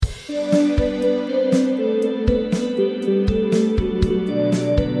Welcome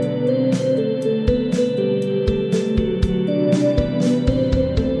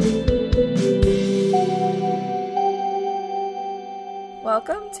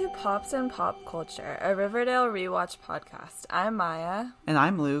to Pops and Pop Culture, a Riverdale rewatch podcast. I'm Maya. And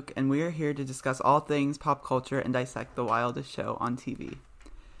I'm Luke, and we are here to discuss all things pop culture and dissect the wildest show on TV.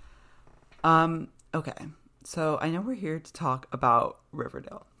 Okay, so I know we're here to talk about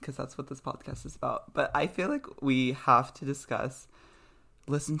Riverdale, because that's what this podcast is about, but I feel like we have to discuss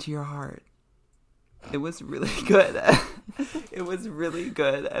Listen to Your Heart. It was really good. It was really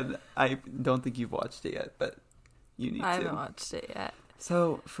good, and I don't think you've watched it yet, but you need to. I haven't watched it yet.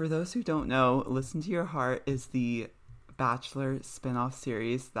 So, for those who don't know, Listen to Your Heart is the Bachelor spin-off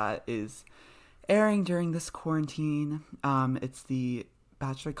series that is airing during this quarantine. It's the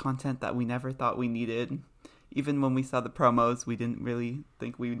Bachelor content that we never thought we needed. Even when we saw the promos, we didn't really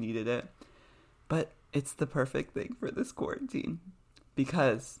think we needed it. But it's the perfect thing for this quarantine.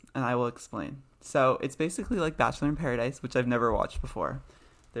 Because, and I will explain. So, it's basically like Bachelor in Paradise, which I've never watched before.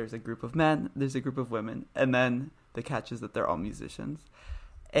 There's a group of men, there's a group of women, and then the catch is that they're all musicians.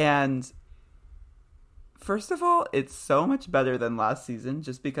 And first of all, it's so much better than last season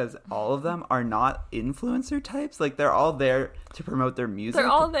just because all of them are not influencer types. Like, they're all there to promote their music. They're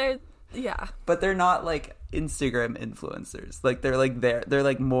all there, yeah. But they're not, like, Instagram influencers. Like, they're, like, they're,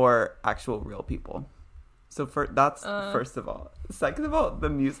 like, more actual real people. So, that's first of all. Second of all, the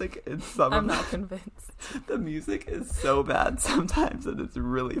music is I'm not convinced. The music is so bad sometimes, and it's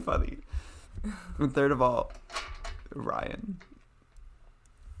really funny. And third of all, Ryan.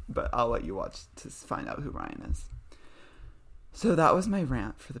 But I'll let you watch to find out who Ryan is. So that was my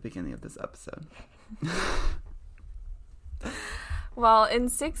rant for the beginning of this episode. Well, in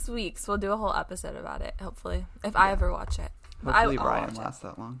 6 weeks, we'll do a whole episode about it, hopefully. If I ever watch it. Hopefully Ryan lasts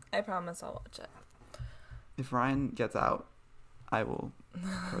that long. I promise I'll watch it. If Ryan gets out, I will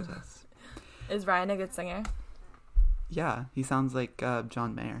protest. Is Ryan a good singer? Yeah, he sounds like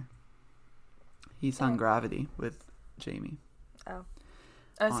John Mayer. He sung Gravity with Jamie. Oh.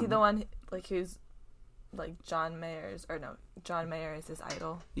 Is he the one, like, who's, like, John Mayer is his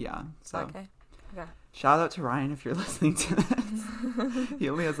idol? Yeah, so. Okay. Shout out to Ryan if you're listening to this. He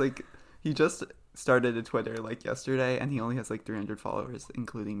only has, like, he just started a Twitter, like, yesterday, and he only has, like, 300 followers,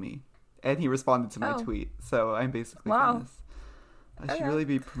 including me. And he responded to my tweet, so I'm basically famous. I should really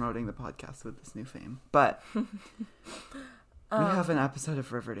be promoting the podcast with this new fame. But we have an episode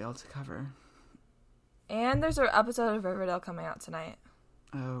of Riverdale to cover. And there's an episode of Riverdale coming out tonight.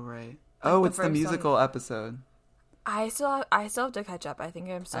 Oh, right. Like it's the musical episode. I still have to catch up. I think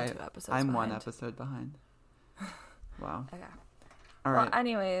I'm still 2 episodes behind. I'm 1 episode behind. Wow. Okay. All right. Well,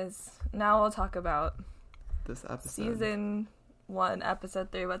 anyways, now we'll talk about this episode. Season 1,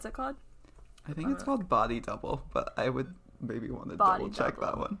 Episode 3. What's it called? I think it's called Body Double, but I would maybe want to double check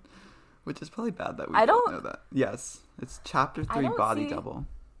that one. Which is probably bad that we don't know that. Yes. It's Chapter 3, Body Double.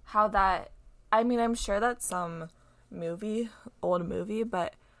 How that... I mean, I'm sure that's some old movie,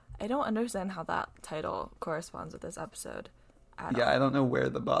 but I don't understand how that title corresponds with this episode at all. I don't know where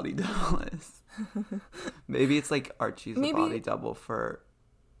the body double is. Maybe it's like Archie's a body double for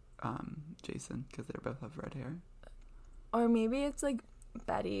Jason, because they both have red hair. Or maybe it's like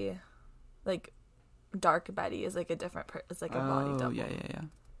Betty, like Dark Betty is like a different it's like a body double. Yeah.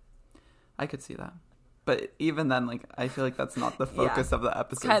 I could see that. But even then, like, I feel like that's not the focus of the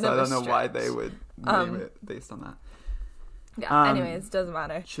episode, so I don't know why they would name it based on that. Yeah, anyways, doesn't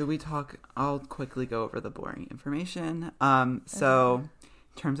matter. Should we talk? I'll quickly go over the boring information. So,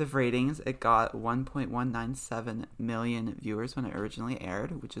 in terms of ratings, it got 1.197 million viewers when it originally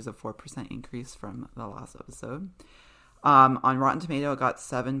aired, which is a 4% increase from the last episode. On Rotten Tomato, it got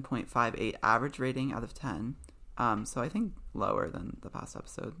 7.58 average rating out of 10. So I think lower than the past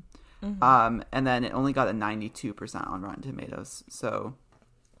episode. Mm-hmm. And then it only got a 92% on Rotten Tomatoes. So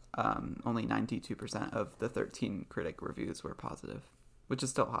only 92% of the 13 critic reviews were positive, which is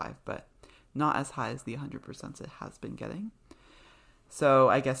still high, but not as high as the 100% it has been getting. So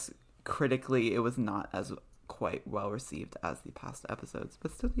I guess critically it was not as quite well received as the past episodes,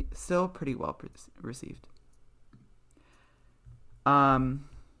 but still pretty well received.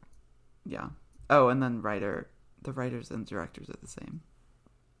 Yeah. Oh, and then the writers and directors are the same.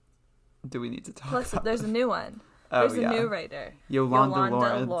 Do we need to talk about Plus, there's a new one. Oh, there's a new writer.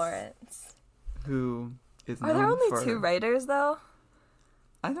 Yolanda Lawrence. Who is known Are there only for... 2 writers, though?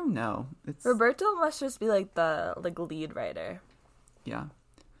 I don't know. Roberto must just be, like, the lead writer. Yeah.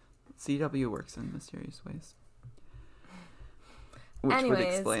 CW works in mysterious ways. Which Anyways, would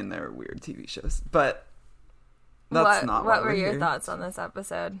explain their weird TV shows. But that's not why What were your here. thoughts on this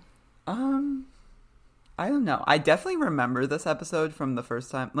episode? I don't know. I definitely remember this episode from the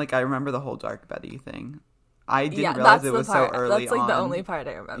first time. Like, I remember the whole Dark Betty thing. I didn't realize it was so early That's like on. the only part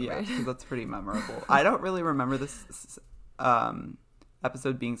I remember. Yeah, 'cause that's pretty memorable. I don't really remember this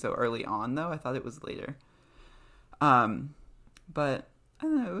episode being so early on, though. I thought it was later. But I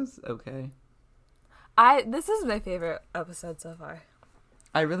don't know. It was okay. This is my favorite episode so far.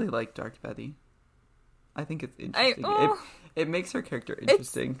 I really like Dark Betty. I think it's interesting. It makes her character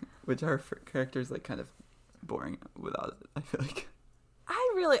interesting, which her character is like kind of boring without it. I feel like.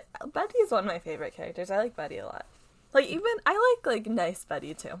 Betty is one of my favorite characters. I like Betty a lot. Like, even I like nice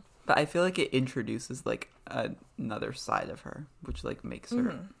Betty too. But I feel like it introduces like another side of her, which like makes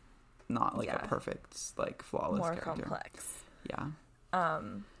her not like a perfect, like flawless more character. complex. Yeah.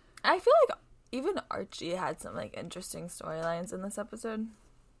 I feel like even Archie had some like interesting storylines in this episode.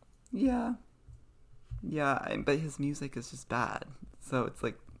 Yeah. Yeah, but his music is just bad, so it's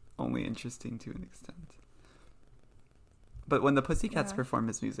like only interesting to an extent. But when the Pussycats perform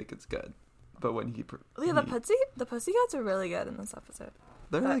his music, it's good. But when the Pussycats are really good in this episode.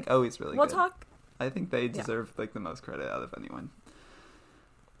 They're like always really good. We'll talk. I think they deserve like the most credit out of anyone.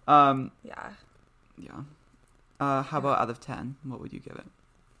 Yeah. How about out of 10? What would you give it?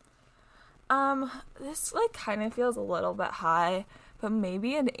 This like kind of feels a little bit high, but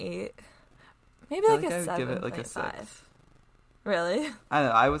maybe an 8. Maybe like a 7.5. I would give it like a 6. Really? I don't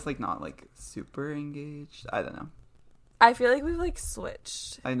know. I was like not like super engaged. I don't know. I feel like we've like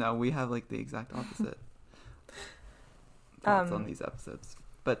switched. I know we have like the exact opposite thoughts on these episodes,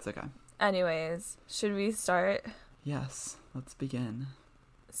 but it's okay. Anyways, should we start? Yes, let's begin.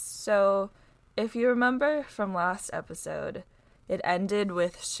 So, if you remember from last episode, it ended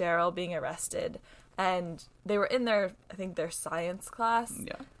with Cheryl being arrested, and they were in their science class.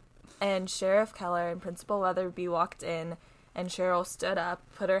 Yeah. And Sheriff Keller and Principal Weatherby walked in, and Cheryl stood up,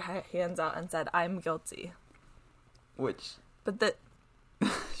 put her hands out, and said, "I'm guilty." But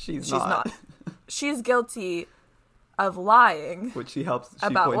she's not. She's guilty of lying. Which she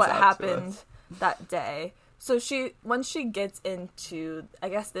about what happened that day. So when she gets into, I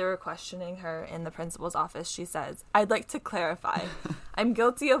guess they were questioning her in the principal's office, she says, "I'd like to clarify. I'm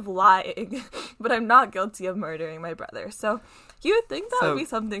guilty of lying, but I'm not guilty of murdering my brother." So you would think that would be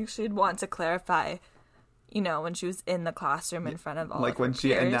something she'd want to clarify, when she was in the classroom in front of all of her when she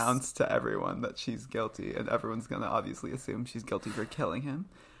peers. announced to everyone that she's guilty, and everyone's going to obviously assume she's guilty for killing him.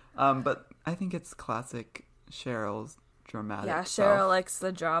 But I think it's classic Cheryl's dramatic Yeah, self. Cheryl likes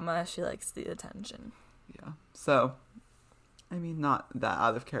the drama. She likes the attention. Yeah. So, I mean, not that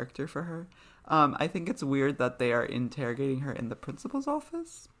out of character for her. I think it's weird that they are interrogating her in the principal's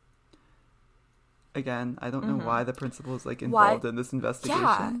office. Again, I don't know why the principal is like involved in this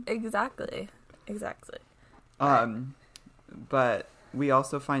investigation. Yeah, exactly. But we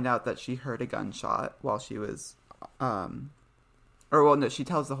also find out that she heard a gunshot while she was, she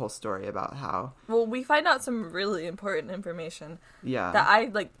tells the whole story about how. Well, we find out some really important information. Yeah. That I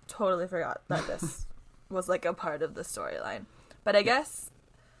like totally forgot that this was like a part of the storyline. But I guess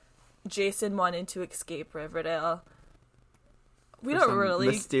Jason wanted to escape Riverdale. We don't really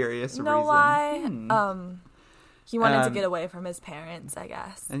mysterious know reason. Why. He wanted to get away from his parents, I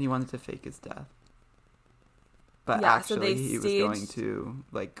guess. And he wanted to fake his death. But yeah, actually, he was going to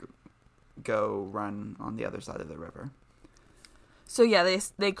like go run on the other side of the river. So yeah,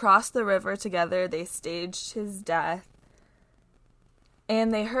 they crossed the river together. They staged his death.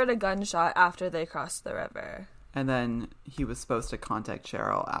 And they heard a gunshot after they crossed the river. And then he was supposed to contact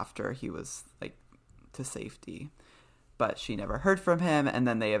Cheryl after he was, like, to safety. But she never heard from him, and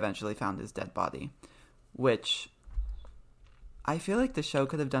then they eventually found his dead body. Which, I feel like the show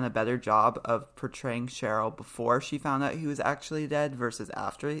could have done a better job of portraying Cheryl before she found out he was actually dead versus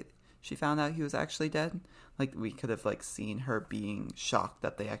after she found out he was actually dead. Like, we could have, like, seen her being shocked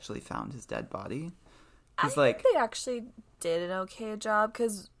that they actually found his dead body. I think they actually did an okay job,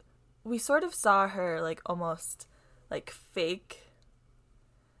 because we sort of saw her, like, almost, like, fake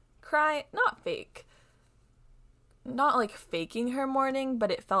cry. Not, like, faking her mourning,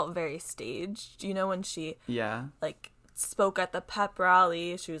 but it felt very staged. When she, like, spoke at the pep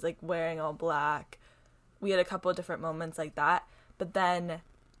rally, she was, like, wearing all black. We had a couple of different moments like that. But then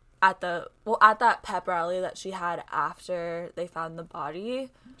at that pep rally that she had after they found the body,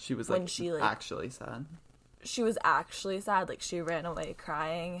 she was, like, actually sad. She was actually sad. Like, she ran away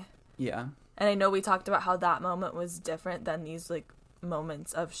crying. Yeah. And I know we talked about how that moment was different than these, like,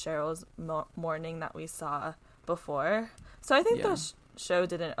 moments of Cheryl's mourning that we saw before. So I think the show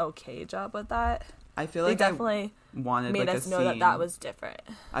did an okay job with that. I feel They like definitely I wanted made like us a know scene. that that was different.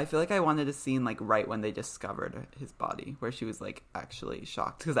 I feel like I wanted a scene like right when they discovered his body, where she was like actually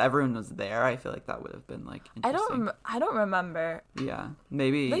shocked because everyone was there. I feel like that would have been like interesting. I don't remember. Yeah,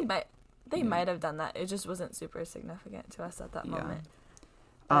 maybe They might have done that. It just wasn't super significant to us at that moment.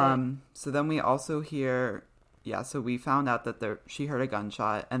 So then we also hear, so we found out that she heard a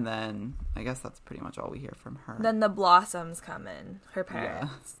gunshot, and then I guess that's pretty much all we hear from her. Then the Blossoms come in, her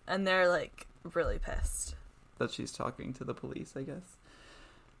parents, and they're like really pissed that she's talking to the police, I guess.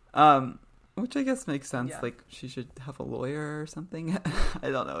 Which I guess makes sense. Yeah. Like she should have a lawyer or something. I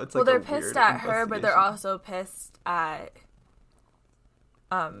don't know. It's well, like they're pissed at her, but they're also pissed at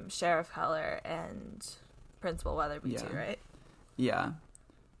Sheriff Keller and Principal Weatherby too, right? Yeah.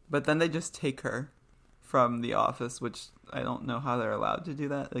 But then they just take her from the office, which I don't know how they're allowed to do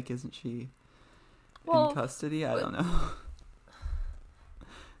that. Like, isn't she in custody? I don't know.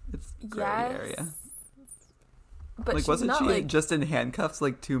 It's gray area. But like, she's wasn't not, she like, just in handcuffs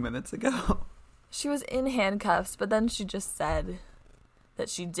like 2 minutes ago? She was in handcuffs, but then she just said that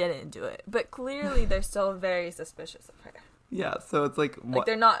she didn't do it. But clearly they're still very suspicious of her. Yeah, so it's like... Like,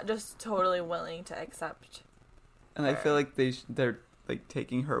 they're not just totally willing to accept And her. I feel like they're like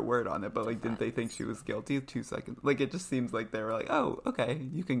taking her word on it, but like didn't they think she was guilty 2 seconds? Like it just seems like they were like, oh, okay,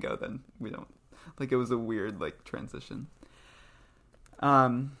 you can go then. We don't... Like it was a weird like transition.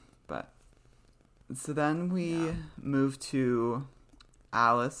 But... So then we move to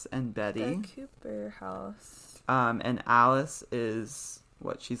Alice and Betty. The Cooper house. And Alice is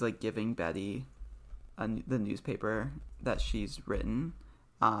she's like giving Betty the newspaper that she's written.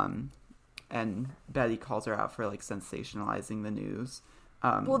 And Betty calls her out for like sensationalizing the news.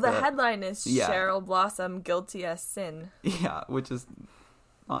 Well, the headline is Cheryl Blossom guilty as sin. Yeah, which is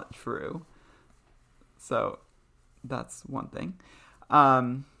not true. So that's one thing.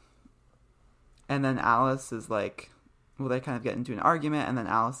 And then Alice is like, well, they kind of get into an argument, and then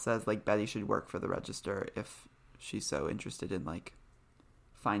Alice says like Betty should work for the Register if she's so interested in like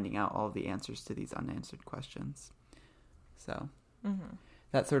finding out all of the answers to these unanswered questions. So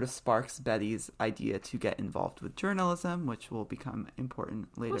that sort of sparks Betty's idea to get involved with journalism, which will become important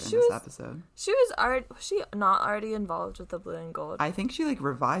later in this episode. Was she not already involved with the Blue and Gold? I think she like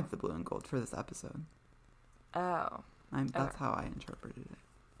revived the Blue and Gold for this episode. Oh. That's how I interpreted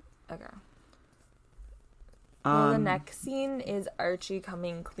it. Okay. Well, the next scene is Archie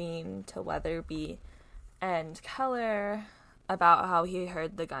coming clean to Weatherby and Keller about how he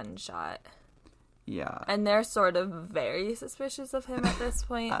heard the gunshot. Yeah. And they're sort of very suspicious of him at this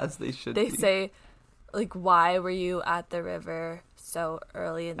point. As they should be. They say, like, why were you at the river so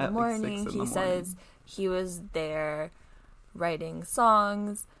early in the morning? He says he was there writing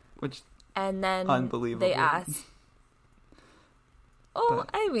songs. And then they ask... Oh,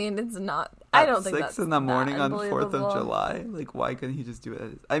 I mean, it's not... I don't think that's 6 in the morning on 4th unbelievable. of July? Like, why couldn't he just do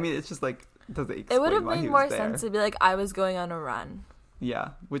it? I mean, it's just like, does it explain It would have why made he more was there? sense to be like, I was going on a run. Yeah,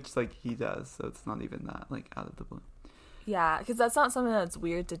 which, like, he does, so it's not even that, like, out of the blue. Yeah, because that's not something that's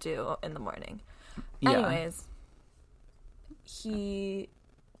weird to do in the morning. Yeah. Anyways,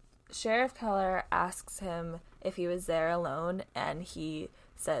 Sheriff Keller asks him if he was there alone, and he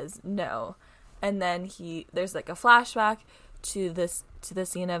says no. And then there's, like, a flashback to the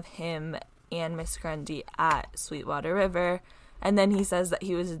scene of him and Miss Grundy at Sweetwater River, and then he says that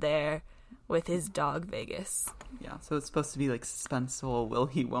he was there with his dog Vegas. Yeah, so it's supposed to be like suspenseful. Will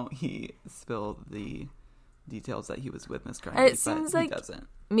he, won't he spill the details that he was with Miss Grundy? And it seems like he doesn't.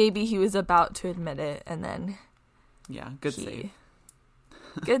 Maybe he was about to admit it, and then save.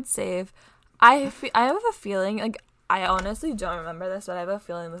 Good save. I have a feeling, like, I honestly don't remember this, but I have a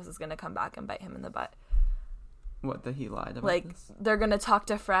feeling this is going to come back and bite him in the butt. What, that he lied about like this? They're gonna talk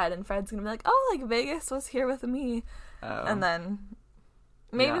to Fred, and Fred's gonna be like, oh, like Vegas was here with me. And then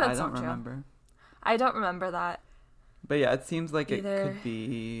maybe that's not true. Remember. I don't remember that. But yeah, it seems like it could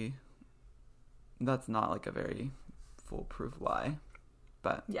be... That's not like a very foolproof lie.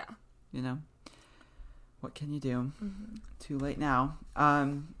 But, you know, what can you do? Too late now.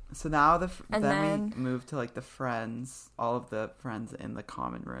 So now then we move to like the friends, all of the friends in the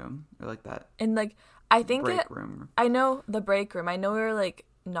common room, or like that. And like, I think break room. I know the break room. I know we were like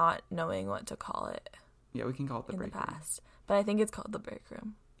not knowing what to call it. Yeah, we can call it the break room. In the past. But I think it's called the break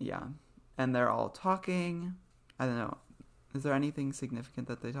room. Yeah. And they're all talking. I don't know. Is there anything significant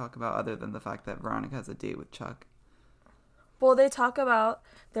that they talk about other than the fact that Veronica has a date with Chuck? Well, they talk about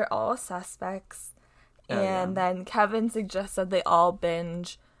they're all suspects. And then Kevin suggests that they all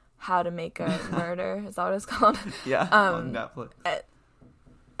binge How to Make a Murder. Is that what it's called? Yeah, on Netflix.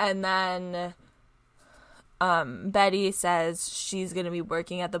 And then Betty says she's going to be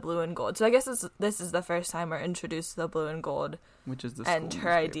working at the Blue and Gold. So I guess this is the first time we're introduced to the Blue and Gold, which is the and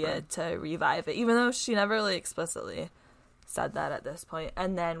her idea to revive it, even though she never really explicitly said that at this point.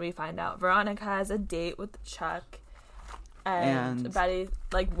 And then we find out Veronica has a date with Chuck, and Betty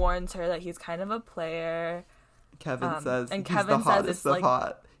like warns her that he's kind of a player. Kevin says and he's Kevin the says hottest it's of like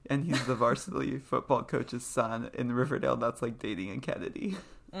hot, and he's the varsity football coach's son in Riverdale. That's like dating a Kennedy.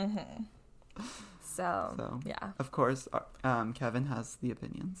 Mm-hmm. So yeah, of course, Kevin has the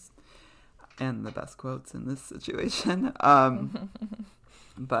opinions and the best quotes in this situation.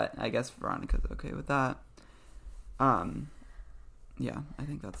 But I guess Veronica's okay with that. Yeah, I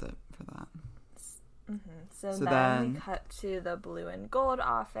think that's it for that. Mm-hmm. So then we cut to the Blue and Gold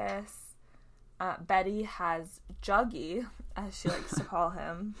office. Betty has Juggy, as she likes to call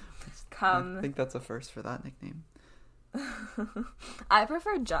him, come. I think that's a first for that nickname. I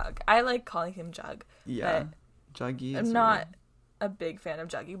prefer Jug. I like calling him Jug. Yeah, Juggy. I'm not a big fan of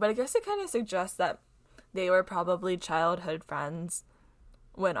Juggy, but I guess it kind of suggests that they were probably childhood friends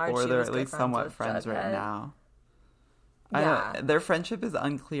when Archie was good friends, or they're at least somewhat friends Jughead. Right now. Yeah. Their friendship is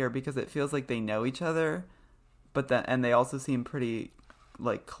unclear because it feels like they know each other, and they also seem pretty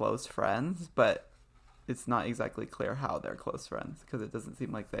like close friends, but it's not exactly clear how they're close friends because it doesn't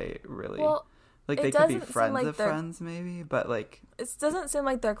seem like they really like they could be friends of friends maybe, but like it doesn't seem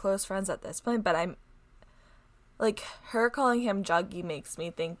like they're close friends at this point. But I'm like, her calling him Juggy makes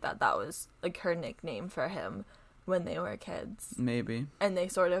me think that was like her nickname for him when they were kids, maybe, and they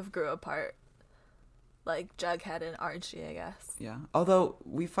sort of grew apart. Like Jughead and Archie, I guess. Yeah. Although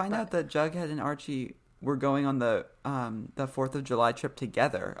we find out that Jughead and Archie were going on the 4th of July trip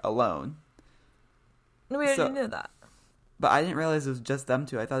together alone. No, we already knew that. But I didn't realize it was just them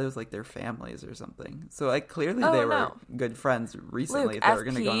two. I thought it was like their families or something. So like clearly they were good friends recently. Luke, they were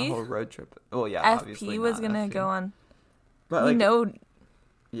going to go on a whole road trip. Well, yeah, obviously FP was going to go on. But like,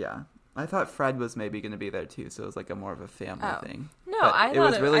 yeah. I thought Fred was maybe going to be there too, so it was like a more of a family thing. No, I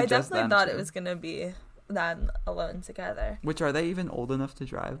definitely thought it was going to be them alone together. Which, are they even old enough to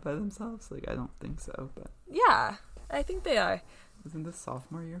drive by themselves? Like, I don't think so, but yeah, I think they are. Isn't this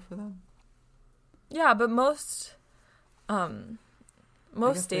sophomore year for them? Yeah, but most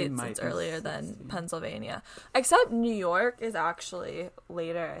states it's earlier than Pennsylvania, except New York is actually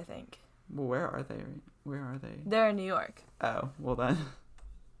later, I think. Well, where are they? They're in New York. Oh, well then.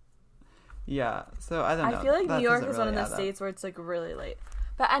 Yeah, so I don't know. I feel like New York is one of the states where it's like really late.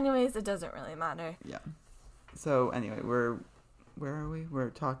 But anyways, it doesn't really matter. Yeah. So anyway, where are we? We're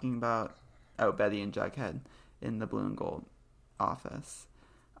talking about Betty and Jughead in the Blue and Gold office.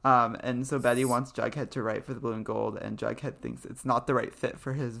 And so Betty wants Jughead to write for the Blue and Gold, and Jughead thinks it's not the right fit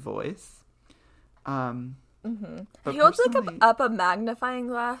for his voice. He holds like up a magnifying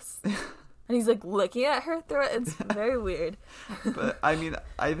glass. And he's like looking at her through it. It's very weird. But I mean,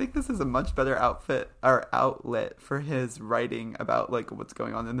 I think this is a much better outlet for his writing about like what's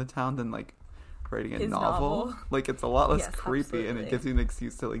going on in the town than like writing a novel. Like, it's a lot less creepy, absolutely. And it gives you an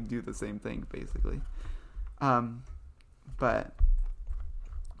excuse to like do the same thing basically. But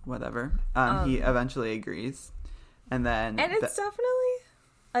whatever. He eventually agrees, and it's definitely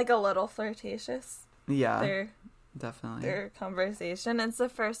like a little flirtatious. Yeah. Definitely. Their conversation. It's the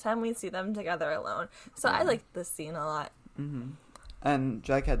first time we see them together alone. So I like this scene a lot. Mm-hmm. And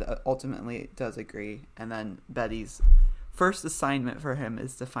Jughead ultimately does agree. And then Betty's first assignment for him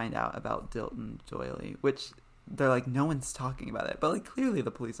is to find out about Dilton Doily, which they're like, no one's talking about it. But like, clearly the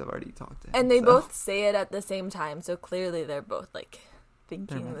police have already talked to him. And they both say it at the same time. So clearly they're both like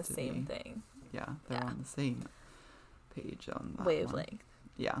thinking the same thing. Yeah. They're on the same page on that wavelength. One.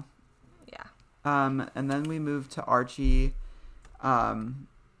 Yeah. Yeah. And then we move to Archie, and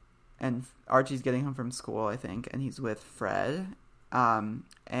Archie's getting home from school, I think, and he's with Fred, and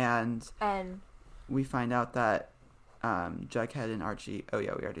we find out that, Jughead and Archie, oh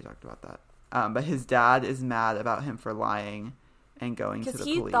yeah, we already talked about that, but his dad is mad about him for lying and going to the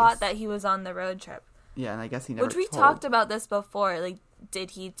police. Because he thought that he was on the road trip. Yeah, and I guess he never Which we talked about this before, like,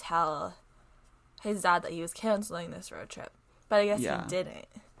 did he tell his dad that he was canceling this road trip? But I guess he didn't.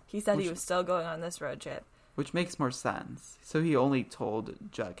 He said he was still going on this road trip. Which makes more sense. So he only told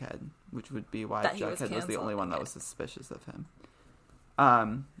Jughead, which would be why Jughead was the only one that was suspicious of him.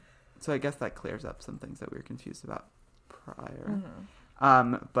 So I guess that clears up some things that we were confused about prior.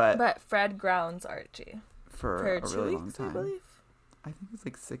 Mm-hmm. But Fred grounds Archie. For a 2 really weeks, long time. I believe. I think it's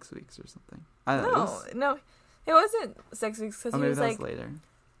like 6 weeks or something. I don't know. No, it wasn't 6 weeks because he was like, later.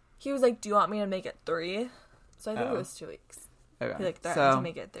 He was like, "Do you want me to make it 3?" So I think it was 2 weeks. Okay. He like threatened to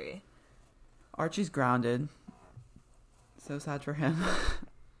make it 3. Archie's grounded. So sad for him.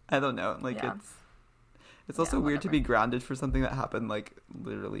 I don't know. Like It's also weird to be grounded for something that happened like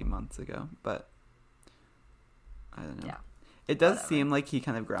literally months ago, but I don't know. Yeah. It does seem like he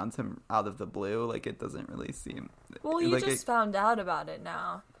kind of grounds him out of the blue. Like, it doesn't really seem... Well, you just found out about it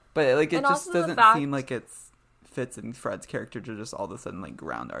now. But, like, it just doesn't seem like it fits in Fred's character to just all of a sudden, like,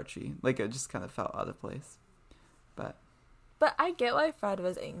 ground Archie. Like, it just kind of felt out of place. But I get why Fred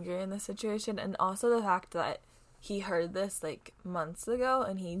was angry in this situation, and also the fact that he heard this, like, months ago,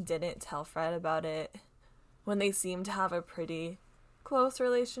 and he didn't tell Fred about it when they seem to have a pretty close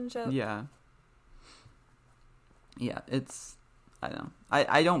relationship. Yeah. Yeah, it's... I don't know.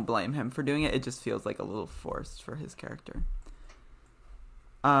 I don't blame him for doing it. It just feels like a little forced for his character.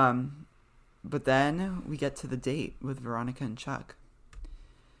 But then we get to the date with Veronica and Chuck.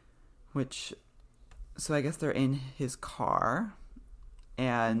 So I guess they're in his car.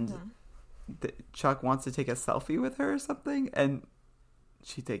 And Chuck wants to take a selfie with her or something. And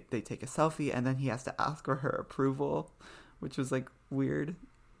they take a selfie. And then he has to ask for her approval. Which was, like, weird.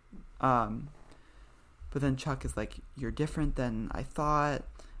 But then Chuck is like, "You're different than I thought."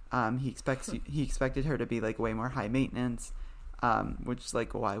 He expected her to be like way more high maintenance. Which,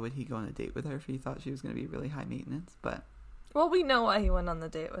 like, why would he go on a date with her if he thought she was going to be really high maintenance? But well, we know why he went on the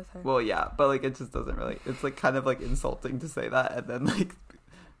date with her. Well, yeah, but like it just doesn't really. It's like kind of like insulting to say that, and then like it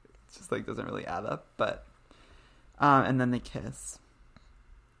just like doesn't really add up. But and then they kiss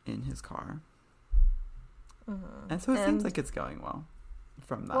in his car, and so it seems like it's going well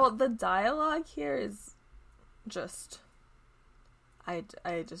from that. Well, the dialogue here is just, I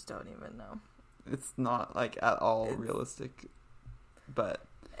just don't even know. It's not like at all realistic, but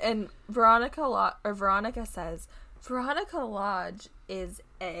and Veronica says Veronica Lodge is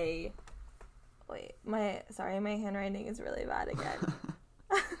a my handwriting is really bad again.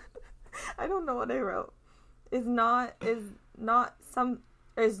 I don't know what I wrote. Is not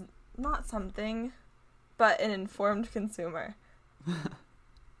something, but an informed consumer.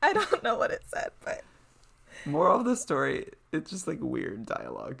 I don't know what it said, but moral of the story, it's just like weird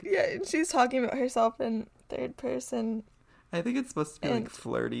dialogue. Yeah, and she's talking about herself in third person. I think it's supposed to be like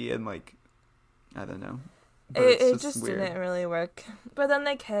flirty and like, I don't know. It just didn't really work. But then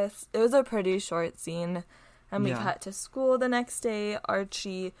they kissed. It was a pretty short scene. And we cut to school the next day.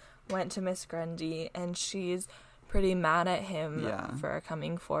 Archie went to Miss Grundy and she's pretty mad at him for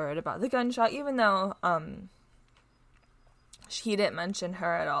coming forward about the gunshot, even though he didn't mention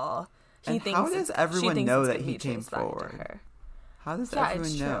her at all. How does everyone know that he came forward? How does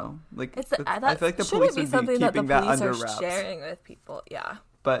everyone know? Like, I feel like the police would be keeping that under wraps. Sharing with people, yeah.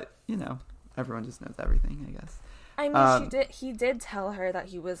 But everyone just knows everything, I guess. I mean, he did tell her that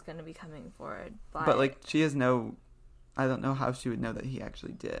he was going to be coming forward, but like she has no. I don't know how she would know that he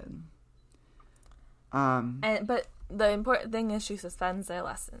actually did. But the important thing is she suspends their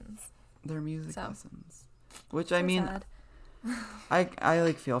lessons. Their music lessons, which I mean. Sad. I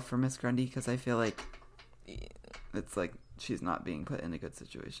like feel for Miss Grundy because I feel like it's like she's not being put in a good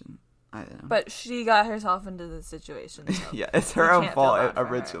situation. I don't know. But she got herself into the situation. So yeah, it's her own fault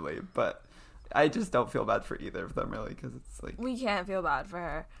originally, but I just don't feel bad for either of them really because it's like we can't feel bad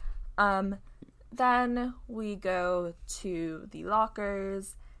for her. Then we go to the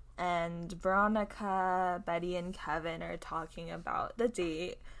lockers and Veronica, Betty, and Kevin are talking about the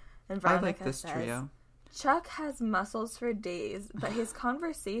date, and Veronica I like this says, trio. Chuck has muscles for days, but his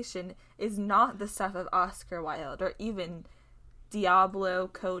conversation is not the stuff of Oscar Wilde or even Diablo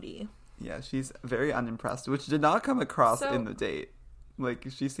Cody. Yeah, she's very unimpressed, which did not come across in the date. Like,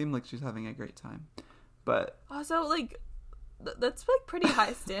 she seemed like she's having a great time. But also, like, that's like pretty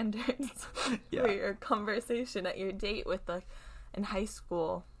high standards for your conversation at your date with in high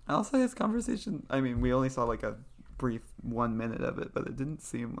school. Also, his conversation, I mean, we only saw like a brief 1 minute of it, but it didn't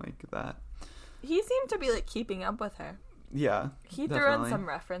seem like that. He seemed to be, like, keeping up with her. Yeah, he threw in some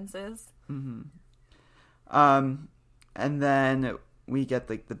references. Mm-hmm. And then we get,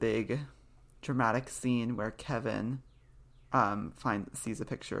 like, the big dramatic scene where Kevin sees a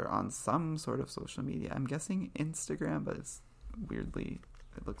picture on some sort of social media. I'm guessing Instagram, but it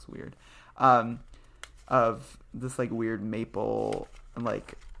looks weird. Of this, like, weird maple,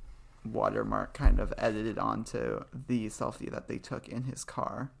 like, watermark kind of edited onto the selfie that they took in his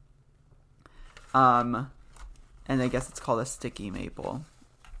car. And I guess it's called a sticky maple.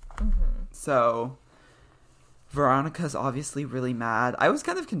 Mm-hmm. So Veronica's obviously really mad. I was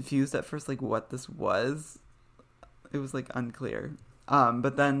kind of confused at first, like, what this was. It was, like, unclear.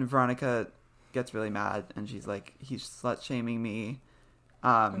 But then Veronica gets really mad, and she's like, he's slut-shaming me.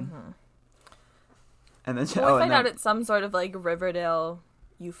 And then we find out it's some sort of, like, Riverdale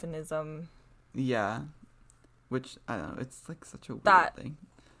euphemism. Yeah. Which, I don't know, it's, like, such a weird thing.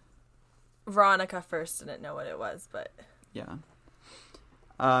 Veronica first didn't know what it was, but Yeah.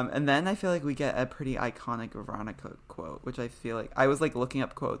 And then I feel like we get a pretty iconic Veronica quote, which I feel like I was like looking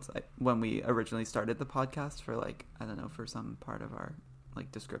up quotes when we originally started the podcast for like, I don't know, for some part of our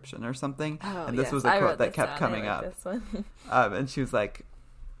like description or something. oh, And this yes, was a I quote wrote that this kept down. coming I like up. this one. And she was like,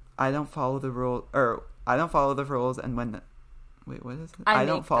 I don't follow the rule, or I don't follow the rules, and when wait, what is it? I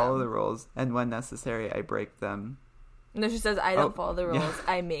don't make follow them. the rules, and when necessary, I break them. No, she says, I don't follow the rules,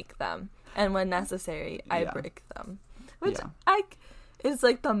 yeah. I make them. And when necessary, I Yeah. break them. Which Yeah. is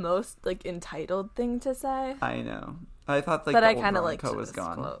like the most like entitled thing to say. I know. I thought like But the I old kinda Veronica liked was this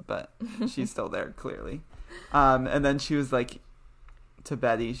gone, quote. but she's still there clearly. And then she was like to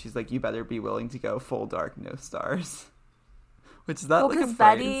Betty, she's like, "You better be willing to go full dark, no stars." Which is that Well, like a 'cause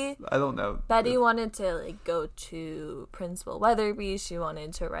phrase? I don't know. Betty wanted to like go to Principal Weatherby. She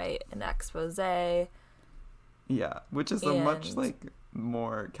wanted to write an expose. Yeah, which is a much And- like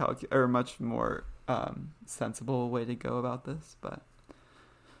more much more sensible way to go about this, but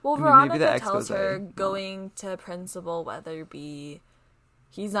Well, I mean, maybe the Veronica tells expose her won't. going to Principal Weatherby,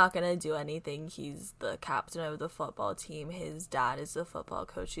 he's not going to do anything. He's the captain of the football team. His dad is the football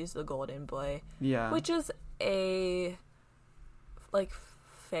coach. He's the golden boy. yeah, Which is a, like,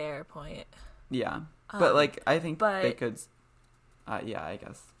 fair point. yeah. But like, I think but- they could. Yeah, I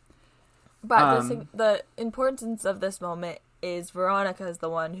guess. But the importance of this moment is Veronica is the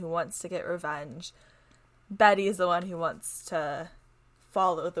one who wants to get revenge. Betty is the one who wants to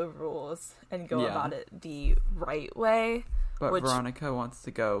follow the rules and go Yeah. about it the right way. But Which- Veronica wants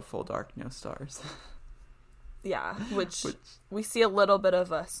to go full dark, no stars. Yeah, which Which, we see a little bit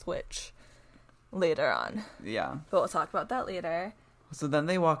of a switch later on. yeah. But we'll talk about that later. So then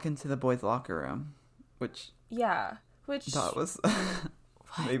they walk into the boys' locker room, which Yeah, which... that was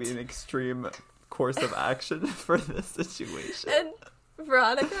maybe an extreme course of action for this situation. And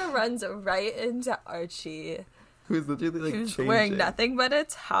Veronica runs right into Archie, Who's literally like who's changing. wearing nothing but a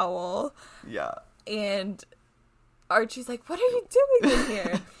towel. Yeah. And Archie's like, what are you doing in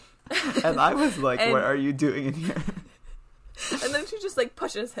here? And I was like, And- what are you doing in here? And then she just like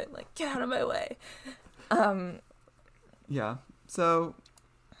pushes him, like, get out of my way. Yeah. So,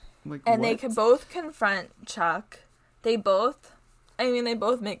 like, And they what? can both confront Chuck. They both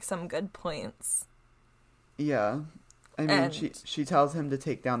make some good points. Yeah. I mean, And- she tells him to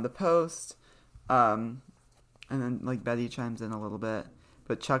take down the post. And then, like, Betty chimes in a little bit.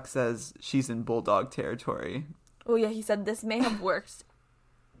 But Chuck says she's in bulldog territory. Oh yeah, he said this may have worked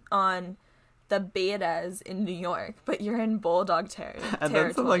on the betas in New York, but you're in bulldog territory. And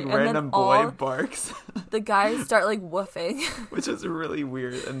then some, like, And then random boy all barks. the guys start like woofing. Which is really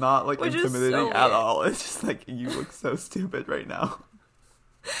weird and not, like, Which is intimidating so at weird. all. It's just, like, you look so stupid right now.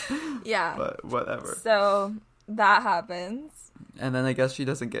 Yeah. But whatever. So that happens. And then I guess she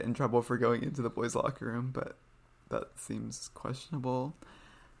doesn't get in trouble for going into the boys' locker room, but that seems questionable.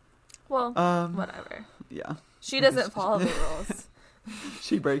 Well, Um, whatever. Yeah. She doesn't follow the rules.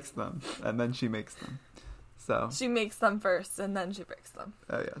 She breaks them, and then she makes them. So, She makes them first, and then she breaks them.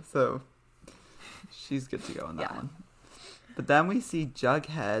 oh yeah, so she's good to go on that Yeah. one. But then we see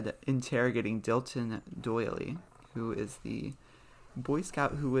Jughead interrogating Dilton Doily, who is the Boy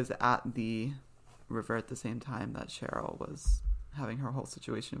Scout who was at the river at the same time that Cheryl was having her whole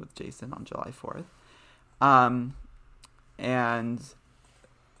situation with Jason on July 4th. And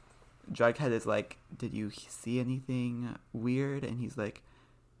Jughead is like, did you see anything weird? And he's like,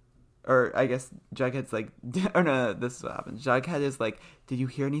 or I guess Jughead's like, oh no, this is what happens. Jughead is like, did you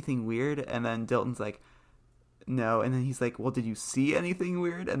hear anything weird? And then Dilton's like, no. And then he's like, well, did you see anything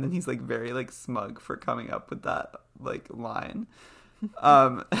weird? And then he's like very like smug for coming up with that like line.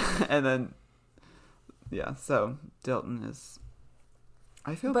 And then, yeah, so Dilton is,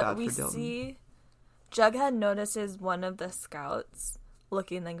 I feel But bad we for Dilton. see Jughead notices one of the scouts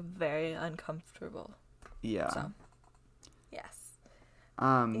looking like very uncomfortable. Yeah. So, yes.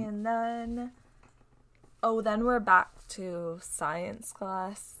 Um, And then, then we're back to science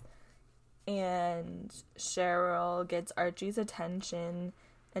class. And Cheryl gets Archie's attention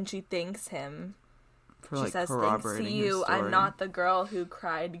and she thanks him. for She like says, thanks to corroborating her you, I'm story. not the girl who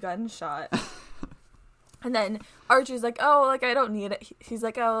cried gunshot. And then Archie's like, oh, like, I don't need it. He's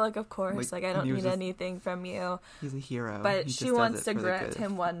like, oh, like, of course. Like, I don't he was need just- anything from you. He's a hero. But He she just wants does to it for the grant good.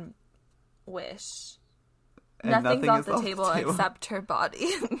 him one wish. And Nothing's nothing off is the off the table table. except her body.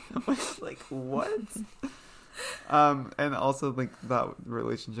 Like, what? And also, like, that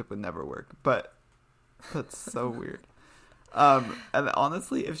relationship would never work. But that's so weird. And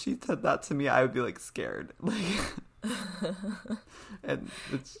honestly, if she said that to me, I would be, like, scared. Like, and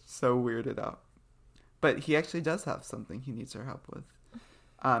it's so weirded out. But he actually does have something he needs her help with.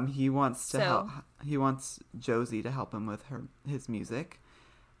 He wants to help. He wants Josie to help him with his music.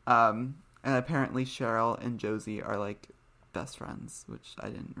 And apparently Cheryl and Josie are like best friends, which I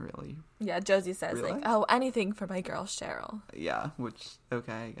didn't really. Yeah, Josie says realize. like, "Oh, anything for my girl Cheryl." Yeah, which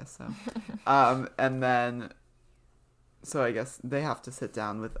okay, I guess so. And then, so I guess they have to sit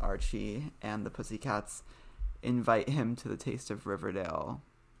down with Archie, and the Pussycats invite him to the Taste of Riverdale,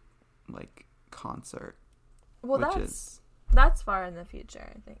 like concert. Well, that's far in the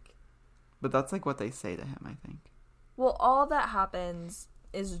future, I think. But that's like what they say to him, I think. Well, all that happens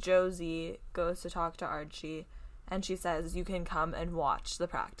is Josie goes to talk to Archie, and she says, "You can come and watch the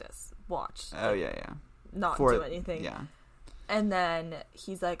practice. Watch." Oh, yeah. Not do anything. Yeah. And then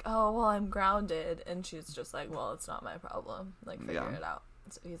he's like, "Oh, well, I'm grounded." And she's just like, "Well, it's not my problem. Like, figure it out."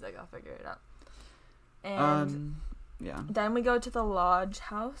 So he's like, "I'll figure it out." And yeah. Then we go to the lodge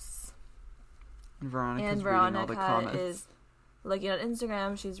house. Veronica's reading all the comments. Is looking on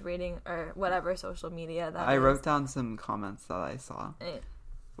Instagram. She's reading, or whatever social media that I wrote down some comments that I saw.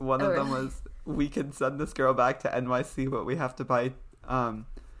 One of them was, "We can send this girl back to NYC, but we have to buy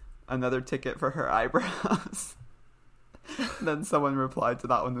another ticket for her eyebrows." Then someone replied to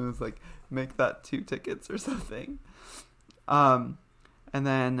that one and was like, "Make that 2 tickets or something." And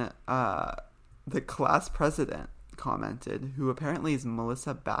then the class president commented, who apparently is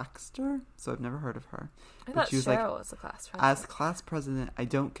Melissa Baxter, so I've never heard of her. I thought Cheryl was the class president. "As class president, I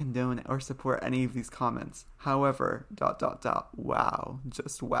don't condone or support any of these comments. However, ... wow,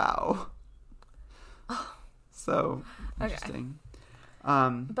 just wow." So interesting.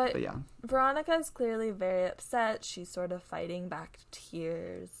 Okay. But yeah, Veronica is clearly very upset. She's sort of fighting back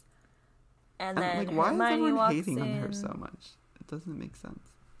tears, and then like, why Hermione is everyone walks hating in. on her so much? It doesn't make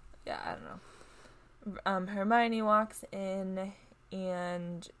sense. Yeah, I don't know. Hermione walks in,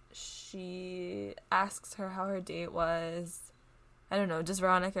 and she asks her how her date was. I don't know, just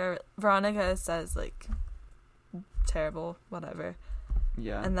Veronica says, like, terrible, whatever.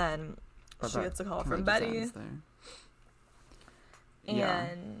 Yeah. And then she gets a call from Betty.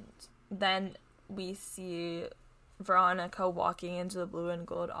 And then we see Veronica walking into the blue and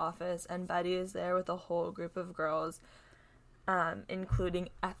gold office, and Betty is there with a whole group of girls, including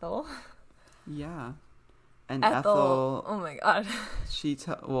Ethel. Yeah. And Ethel, oh my god.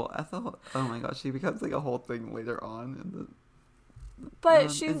 Ethel, oh my god, she becomes like a whole thing later on in the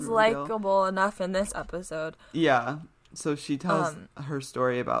But she's likable enough in this episode. Yeah. So she tells her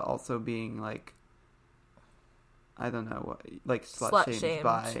story about also being like, I don't know what, like slut-shamed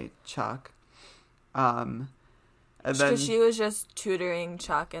by Chuck. And then she was just tutoring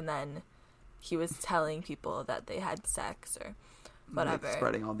Chuck, and then he was telling people that they had sex or whatever, like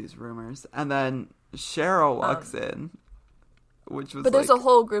spreading all these rumors. And then Cheryl walks in, which was. But there's a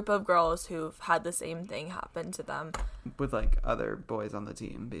whole group of girls who've had the same thing happen to them with like other boys on the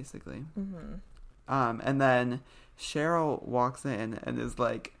team, basically. Mm-hmm. And then Cheryl walks in and is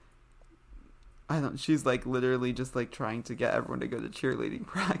like, she's like literally just like trying to get everyone to go to cheerleading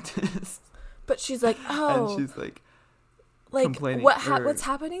practice. But she's like, oh. And she's like complaining. What's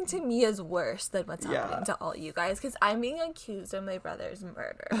happening to me is worse than what's happening to all you guys, because I'm being accused of my brother's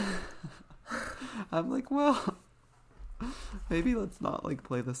murder. I'm like, well, maybe let's not like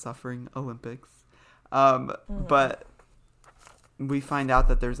play the suffering Olympics. But we find out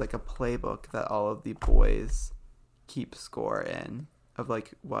that there's like a playbook that all of the boys keep score in of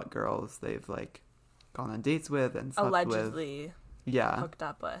like what girls they've like gone on dates with and slept allegedly hooked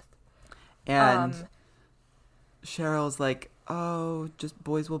up with. And Cheryl's like, "Oh, just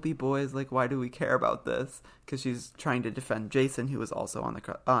boys will be boys. Like, why do we care about this?" Because she's trying to defend Jason, who was also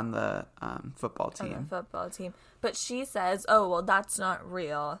on the football team. On the football team, but she says, "Oh, well, that's not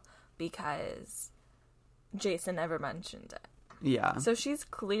real because Jason never mentioned it." Yeah. So she's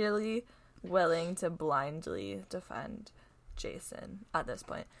clearly willing to blindly defend Jason at this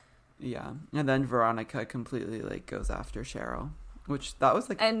point. Yeah, and then Veronica completely like goes after Cheryl, which that was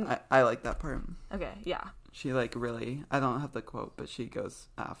like, I like that part. Okay, yeah. She like really, I don't have the quote, but she goes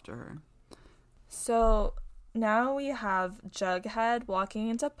after her. So now we have Jughead walking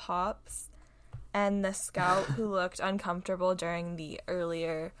into Pops, and the scout who looked uncomfortable during the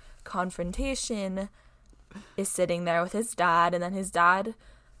earlier confrontation is sitting there with his dad, and then his dad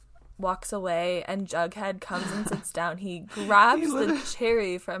walks away, and Jughead comes and sits down. He grabs the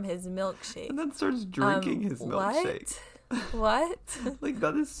cherry from his milkshake. And then starts drinking his milkshake. What? Like,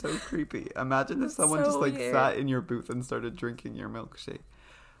 that is so creepy. Imagine if someone just like weird. Sat in your booth and started drinking your milkshake.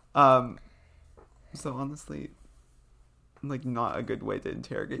 So honestly, like, not a good way to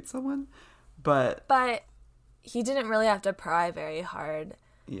interrogate someone. But he didn't really have to pry very hard.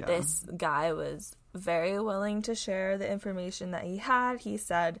 Yeah. this guy was very willing to share the information that he had. He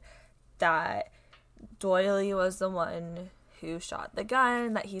said that Doily was the one who shot the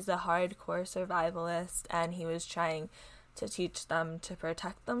gun, that he's a hardcore survivalist, and he was trying to teach them to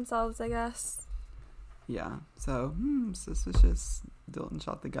protect themselves, I guess. Yeah. So, suspicious. Dilton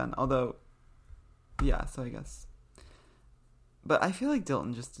shot the gun. Although, yeah, so I guess. But I feel like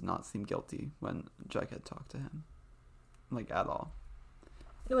Dilton just did not seem guilty when Jughead talked to him. Like, at all.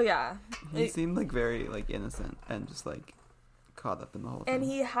 Well, yeah. He seemed, like, very, like, innocent and just, like, caught up in the whole thing. And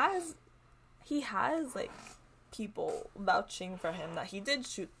he has, like, people vouching for him that he did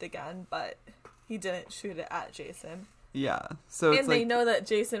shoot the gun, but he didn't shoot it at Jason. Yeah. So it's and they like, know that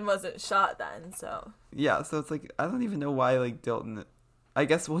Jason wasn't shot then, so. Yeah, so it's like, I don't even know why, like, Dilton, I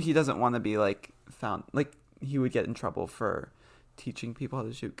guess, well, he doesn't want to be, like, found, like, he would get in trouble for teaching people how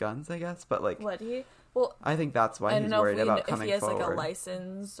to shoot guns, I guess, but, like. Would he? Well, I think that's why he's worried about coming forward. If he has, like, a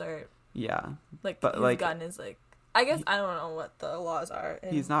license or. Yeah. Like, but, his like, gun is, like. I guess I don't know what the laws are.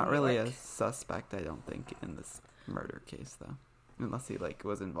 He's not New really York. a suspect, I don't think, in this murder case, though. Unless he, like,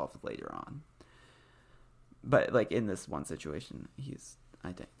 was involved later on. But, like, in this one situation, he's,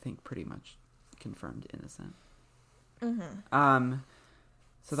 I think, pretty much confirmed innocent. Mm-hmm.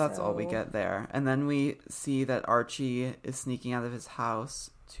 So that's all we get there. And then we see that Archie is sneaking out of his house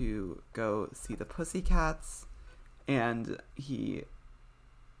to go see the Pussycats. And he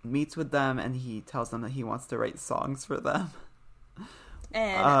meets with them, and he tells them that he wants to write songs for them.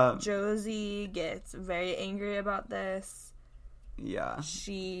 And Josie gets very angry about this. Yeah.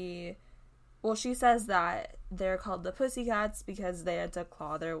 She says that they're called the Pussycats because they had to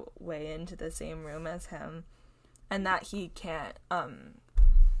claw their way into the same room as him. And that he can't,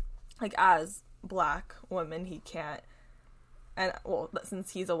 like, as black woman, he can't, and, well,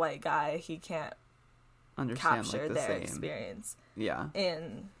 since he's a white guy, he can't understand, capture like, their same. experience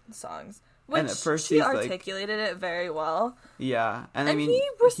in songs. Which and at first she he's articulated it very well. Yeah, and I mean, he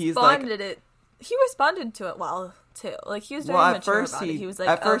he's like, he responded to it well too. Like, he was very mature about it. He was like,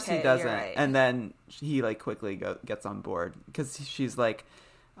 at first okay, he doesn't, you're right. and then he, like, quickly gets on board because she's like,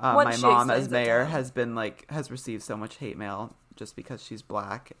 my Once she mom as explains it to mayor him. has received so much hate mail just because she's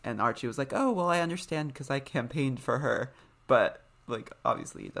black, and Archie was like, oh well, I understand because I campaigned for her, but, like,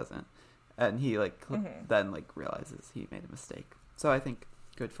 obviously he doesn't, and he, like, then, like, realizes he made a mistake. So I think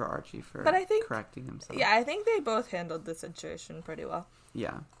good for Archie for correcting himself. Yeah, I think they both handled the situation pretty well.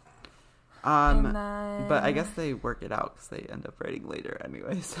 Yeah. And then... But I guess they work it out because they end up writing later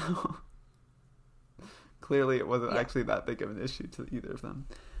anyway, so clearly it wasn't actually that big of an issue to either of them.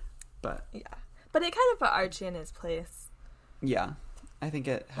 But yeah, but it kind of put Archie in his place. Yeah, I think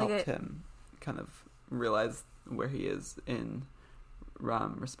it helped him kind of realize where he is in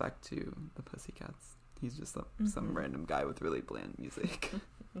respect to the Pussycats. He's just some random guy with really bland music.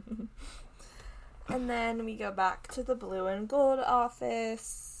 And then we go back to the blue and gold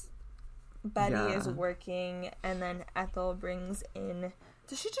office. Betty is working, and then Ethel brings in...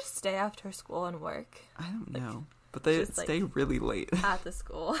 Does she just stay after school and work? I don't know. But they stay really late. At the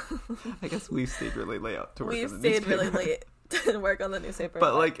school. I guess we've stayed really late to work on the newspaper. We've stayed really late to work on the newspaper.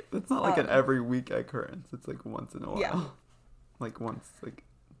 But, like, it's not like an every week occurrence. It's, like, once in a while. Yeah. Like, once, like,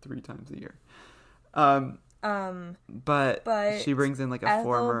 3 times a year. But she brings in, like, a Ethel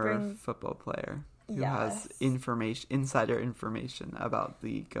former football player who has insider information about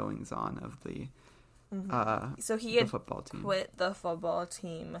the goings on of the so he had football team. Quit the football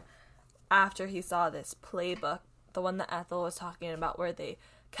team after he saw this playbook, the one that Ethel was talking about, where they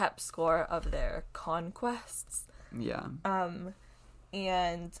kept score of their conquests. Yeah.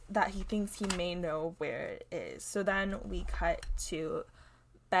 And that he thinks he may know where it is. So then we cut to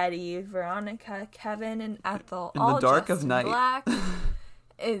Betty, Veronica, Kevin, and Ethel in all the dark dressed of night. Black,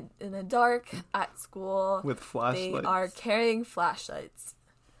 in the dark at school with flashlights. They are carrying flashlights.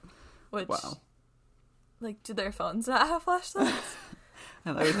 Which, like, do their phones not have flashlights?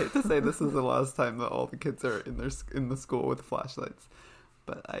 And I would hate to say this is the last time that all the kids are in the school with flashlights,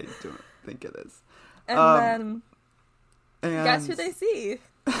 but I don't think it is. And then guess who they see?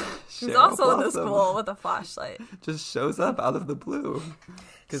 Who's also in the school with a flashlight. Just shows up out of the blue.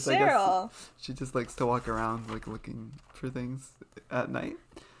 Because I guess she just likes to walk around, like, looking for things at night.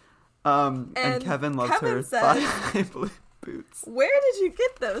 And Kevin loves her thigh-high blue boots. Where did you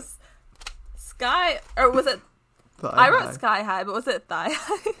get those? Or was it... I wrote sky high, but was it thigh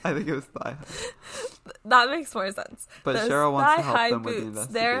high? I think it was thigh high. That makes more sense. But Cheryl wants to help them with the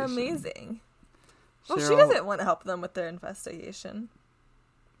investigation. They're amazing. Well, she doesn't want to help them with their investigation.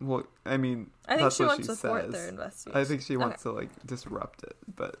 Well, I mean, I think that's she what wants she to thwart says. their investigation. I think she wants to, like, disrupt it,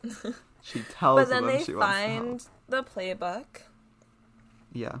 but she tells them she wants to help. But then they find the playbook,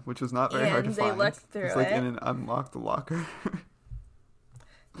 Yeah, which was not very hard to And they find. look through It's like it. in an unlocked locker.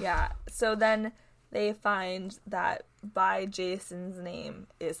 Yeah. So then they find that by Jason's name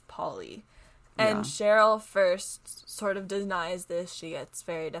is Polly. And Yeah. Cheryl first sort of denies this. She gets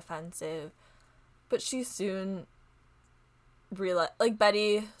very defensive. But she soon like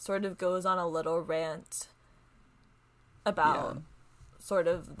Betty sort of goes on a little rant about sort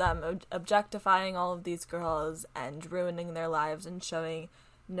of them objectifying all of these girls and ruining their lives and showing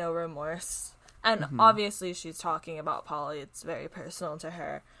no remorse. And obviously she's talking about Polly. It's very personal to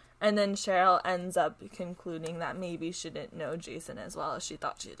her. And then Cheryl ends up concluding that maybe she didn't know Jason as well as she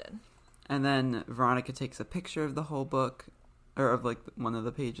thought she did. And then Veronica takes a picture of the whole book, or of like one of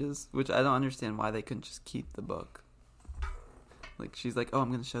the pages, which I don't understand why they couldn't just keep the book. Like, she's like, oh, I'm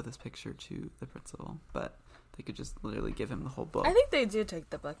going to show this picture to the principal, but they could just literally give him the whole book. I think they do take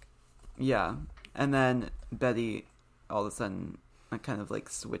the book. Yeah. And then Betty all of a sudden kind of like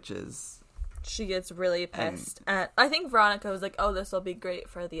switches. She gets really pissed. And I think Veronica was like, oh, this will be great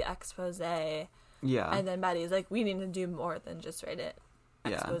for the expose. Yeah. And then Betty's like, we need to do more than just write it.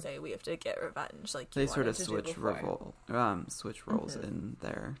 Expose. We have to get revenge. Like they sort of switch roles in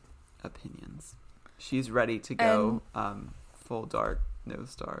their opinions. She's ready to go full dark, no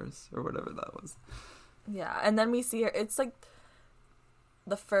stars, or whatever that was. Yeah, and then we see her. It's like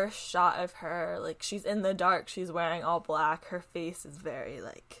the first shot of her. Like, she's in the dark. She's wearing all black. Her face is very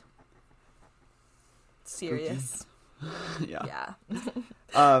like serious. Yeah.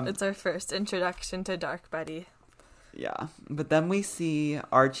 It's our first introduction to Dark Betty. Yeah, but then we see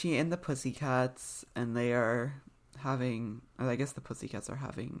Archie and the Pussycats, and they are having, I guess the Pussycats are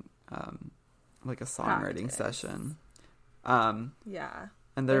having, like a songwriting session. Yeah.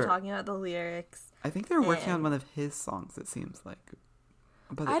 And they're talking about the lyrics. I think they're working on one of his songs, it seems like.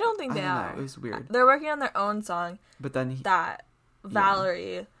 But I don't think they are. It was weird. They're working on their own song. But then that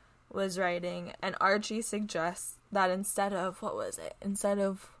Valerie was writing, and Archie suggests that instead of, instead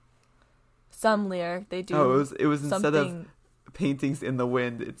of some lyric, they do it was instead of paintings in the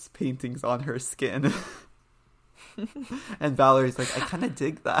wind, it's paintings on her skin. And Valerie's like, I kind of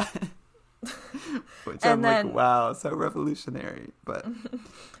dig that. Which I'm like, wow, so revolutionary. But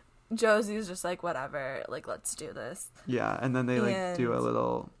Josie's just like, whatever, like, let's do this. Yeah, and then they do a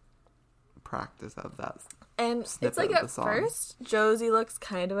little practice of that. And it's like at first, Josie looks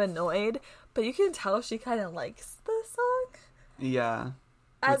kind of annoyed, but you can tell she kind of likes the song. Yeah.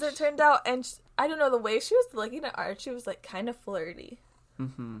 As it turned out, and I don't know, the way she was looking at Archie was like kind of flirty.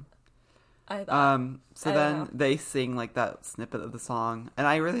 Mm-hmm. I thought. So then they sing like that snippet of the song, and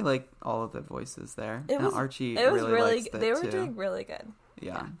I really like all of the voices there. And Archie really likes it. They were doing really good.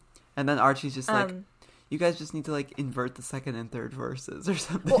 Yeah. And then Archie's just like, you guys just need to like invert the second and third verses or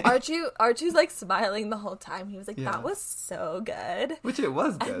something. Well, Archie's like smiling the whole time. He was like, that was so good. Which it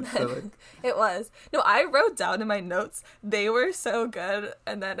was good. Then, so like... It was. No, I wrote down in my notes, they were so good.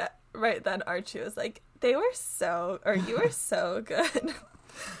 And then right then Archie was like, you were so good.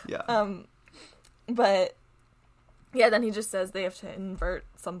 Yeah. But yeah, then he just says they have to invert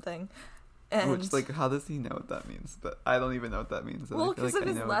something. And which, like, how does he know what that means? But I don't even know what that means. Well, because of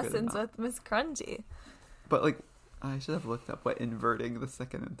his lessons with Miss Grungy. But, like, I should have looked up what inverting the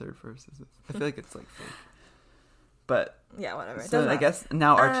second and third verses is. I feel like it's, like, fake. But... yeah, whatever. So I guess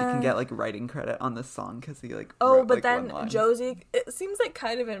now Archie can get, like, writing credit on this song because he, like, wrote, but like, then Josie, it seems like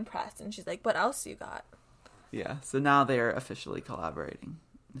kind of impressed. And she's like, what else you got? Yeah, so now they're officially collaborating.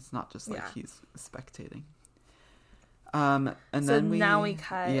 It's not just, like, he's spectating. And so then now we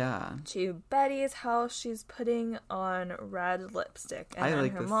cut to Betty's house. She's putting on red lipstick, and then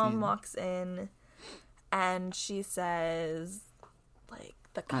her mom walks in, and she says, like,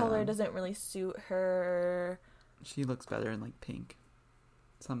 the color doesn't really suit her. She looks better in like pink,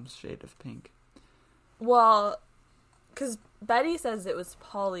 some shade of pink. Well, because Betty says it was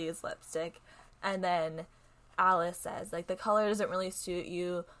Polly's lipstick, and then Alice says, like, the color doesn't really suit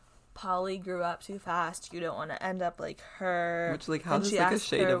you. Polly grew up too fast. You don't want to end up like her. Which, like, how does like a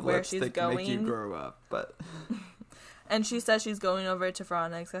shade of lipstick make you grow up? But and she says she's going over to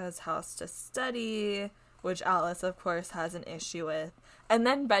Veronica's house to study, which Alice, of course, has an issue with. And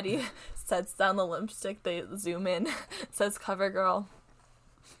then Betty sets down the lipstick. They zoom in. It says CoverGirl.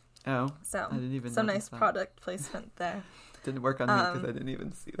 Oh, so I didn't even. Some nice product placement there. Didn't work on me because I didn't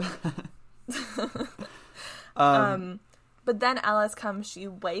even see that. But then Alice comes, she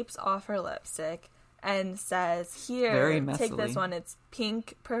wipes off her lipstick and says, here, take this one. It's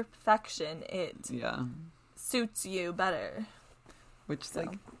pink perfection. It suits you better. Which,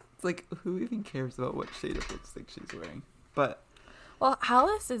 like, it's like, who even cares about what shade of lipstick she's wearing? But... well,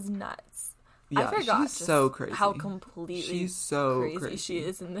 Alice is nuts. Yeah, I forgot she's so crazy. how completely She's so crazy she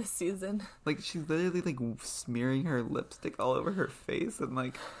is in this season. Like, she's literally, like, smearing her lipstick all over her face, and,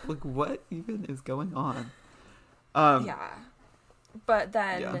 like, what even is going on? Yeah. But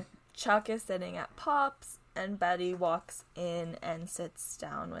then Yeah. Chuck is sitting at Pop's, and Betty walks in and sits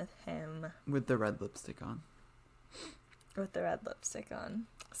down with him With the red lipstick on. with the red lipstick on.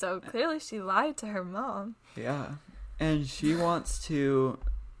 So clearly she lied to her mom. Yeah. And she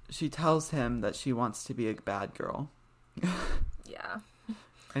tells him that she wants to be a bad girl. Yeah.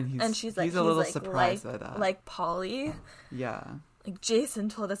 And she's like, he's a little surprised by that. Like Polly. Yeah. Like, Jason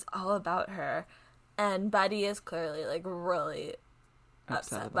told us all about her. And Betty is clearly, like, really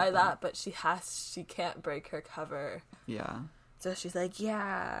upset by that, but she can't break her cover. Yeah. So she's like,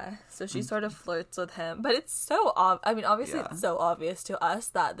 yeah. So she sort of flirts with him. But it's so obviously Yeah. it's so obvious to us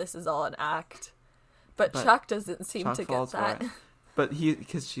that this is all an act. But Chuck doesn't seem Chuck to get falls for that. it. But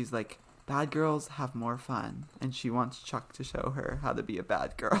because she's like, bad girls have more fun. And she wants Chuck to show her how to be a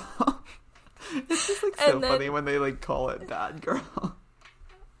bad girl. It's just, like, so funny when they, like, call it bad girl.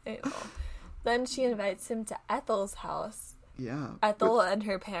 I know. Then she invites him to Ethel's house. Yeah. Ethel and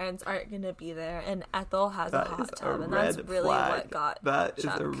her parents aren't going to be there, and Ethel has a hot tub, and that's really what got That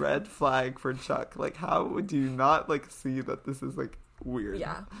Chuck. is a red flag for Chuck. Like, how would you not, like, see that this is, like, weird?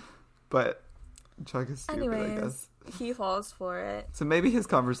 Yeah. But Chuck is stupid, I guess. He falls for it. So maybe his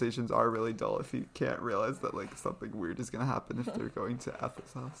conversations are really dull if he can't realize that, like, something weird is going to happen if they're going to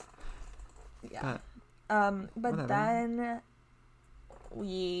Ethel's house. Yeah. But But then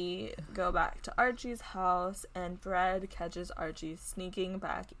we go back to Archie's house, and Fred catches Archie sneaking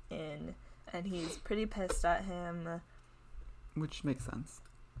back in, and he's pretty pissed at him. Which makes sense.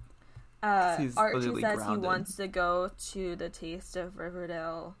 Archie literally says grounded. he wants to go to the Taste of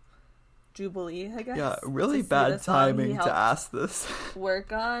Riverdale Jubilee, I guess. Yeah, really to see the bad song he timing helped to ask this.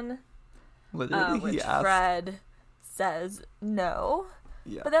 work on. Literally, Which he asked. Fred says no.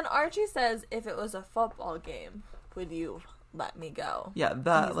 Yeah. But then Archie says, if it was a football game, would you let me go? Yeah,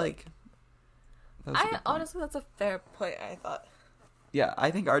 that, like... that was a good point. Honestly, that's a fair point, I thought. Yeah, I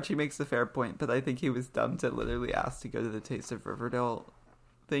think Archie makes a fair point, but I think he was dumb to literally ask to go to the Taste of Riverdale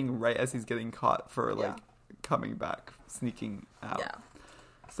thing right as he's getting caught for, like, coming back, sneaking out. Yeah.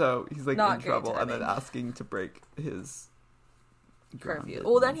 So he's, like, Not in trouble, great and then timing. asking to break his Curfew.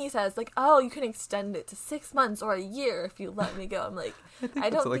 Well, then he says, like, oh, you can extend it to 6 months or a year if you let me go. I'm like, I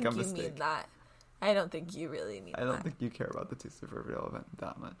don't like, think a you mistake. mean that. I don't think you really mean that. I don't think you care about the Taste of Riverdale event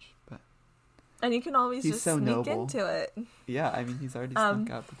that much, but... And you can always He's just so sneak noble. into it. Yeah, I mean, he's already snuck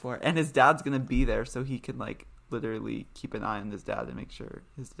out before. And his dad's gonna be there, so he can, like, literally keep an eye on his dad and make sure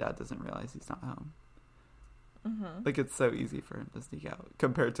his dad doesn't realize he's not home. Mm-hmm. Like, it's so easy for him to sneak out,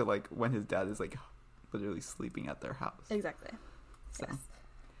 compared to, like, when his dad is, like, literally sleeping at their house. Exactly. So. Yes.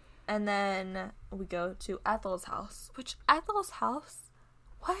 And then we go to Ethel's house. Which, Ethel's house?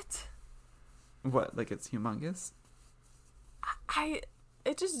 What? What, like, it's humongous?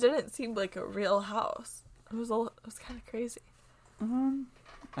 It just didn't seem like a real house. It was kind of crazy. I don't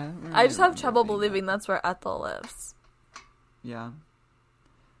really I just have remember it trouble being believing that. that's where Ethel lives. Yeah.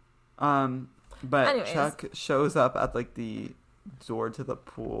 But Anyways. Chuck shows up at, like, the door to the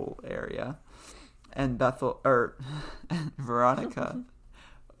pool area, and Veronica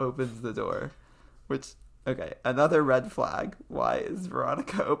opens the door, which, okay, another red flag. Why is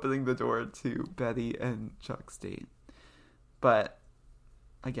Veronica opening the door to Betty and Chuck's date? But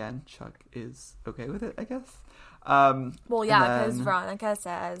again, Chuck is okay with it, I guess. Well, yeah, because then- Veronica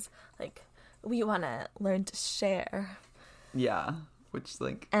says, like, we want to learn to share. Yeah, which,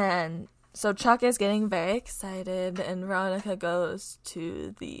 like, And so Chuck is getting very excited, and Veronica goes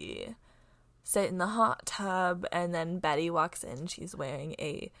to sit in the hot tub, and then Betty walks in. She's wearing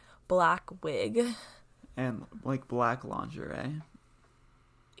a black wig. and, like, black lingerie.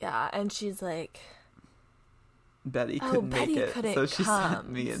 Yeah, and she's like, Betty oh, couldn't Betty make it, couldn't so she come, sent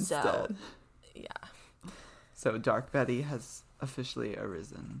me so- instead. yeah. So Dark Betty has officially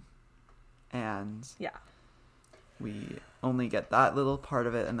arisen, and Yeah. we only get that little part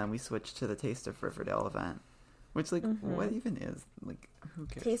of it, and then we switch to the Taste of Riverdale event, which, like, what even is, like, who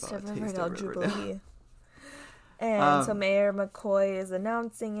cares Taste about of a Riverdale Riverdale? Jubilee. And so Mayor McCoy is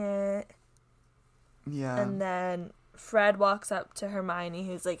announcing it. Yeah. And then Fred walks up to Hermione,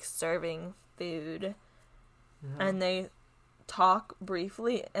 who's, like, serving food. And they talk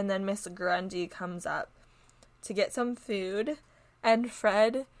briefly. And then Miss Grundy comes up to get some food. And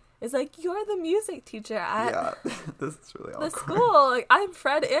Fred is like, you're the music teacher at Yeah, this is really the awkward. school. Like, I'm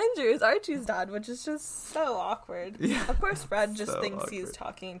Fred Andrews, Archie's dad, which is just so awkward. Yeah, Of course, Fred just so thinks he's awkward.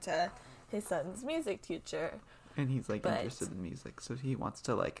 talking to his son's music teacher. And he's, like, But- interested in music, so he wants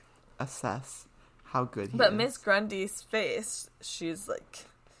to, like, assess how good he But is. Miss Grundy's face, she's like...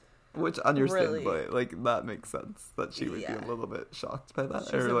 Which, understandably, really... like, that makes sense that she would be a little bit shocked by that.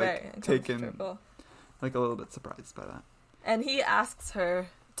 She's or, very like, taken, like, a little bit surprised by that. And he asks her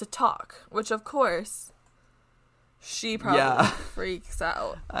to talk, which, of course, she probably freaks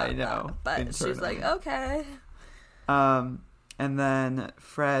out. I know. That, but she's like, okay. And then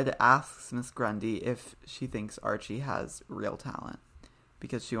Fred asks Miss Grundy if she thinks Archie has real talent,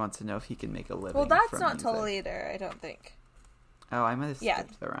 because she wants to know if he can make a living. Well, that's from not music. till later, I don't think. Oh, I might have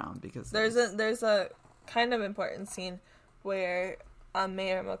skipped around because there's a kind of important scene where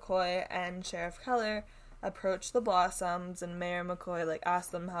Mayor McCoy and Sheriff Keller approach the Blossoms, and Mayor McCoy like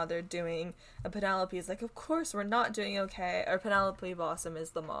asks them how they're doing, and Penelope's like, of course we're not doing okay. Or Penelope Blossom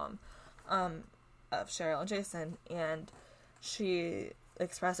is the mom of Cheryl and Jason, and she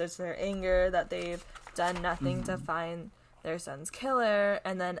expresses her anger that they've done nothing to find their son's killer.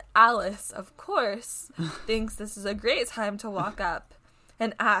 And then Alice, of course, thinks this is a great time to walk up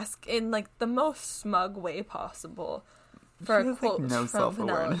and ask in like the most smug way possible for a quote from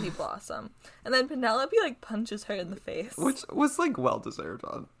Penelope Blossom. And then Penelope like punches her in the face, which was like well deserved.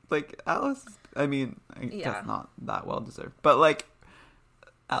 On like Alice, I mean, I guess not that well deserved, but like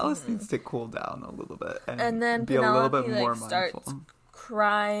Alice needs to cool down a little bit and then be Penelope, a little bit more mindful. Starts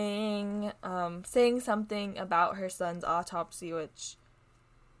crying, saying something about her son's autopsy, which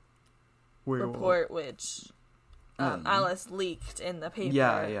Alice leaked in the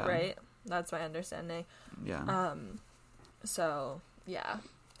paper, right? That's my understanding. Yeah. So, yeah.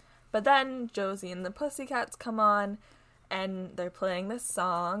 But then Josie and the Pussycats come on, and they're playing this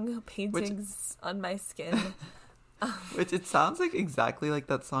song, Paintings on My Skin. Which it sounds like exactly like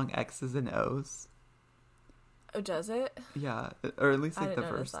that song X's and O's. Oh, does it? Yeah, or at least like the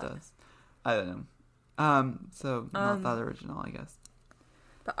verse does. I don't know. So not that original, I guess.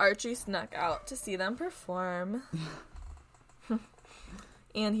 But Archie snuck out to see them perform.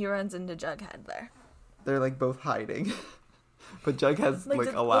 And he runs into Jughead there. They're like both hiding. But Jughead's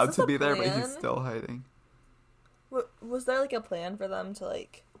like allowed to be there, but he's still hiding. Was there like a plan for them to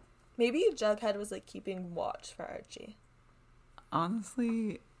like... Maybe Jughead was like keeping watch for Archie.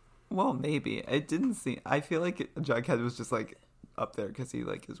 Honestly, well, maybe. It didn't seem... I feel like Jughead was just like up there because he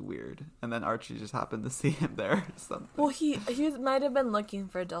like is weird, and then Archie just happened to see him there or something. Well, he might have been looking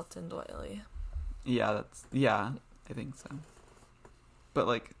for Delton Doily. Yeah, I think so. But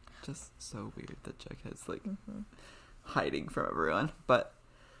like, just so weird that Jughead's like hiding from everyone. But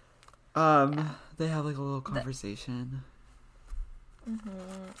they have like a little conversation.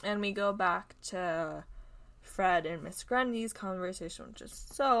 And we go back to Fred and Miss Grundy's conversation, which is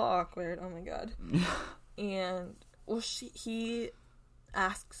so awkward. Oh my god. And he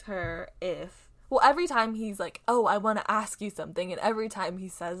asks her if... Well, every time he's like, oh, I want to ask you something, and every time he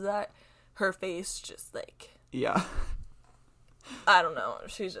says that, her face just like... Yeah. I don't know.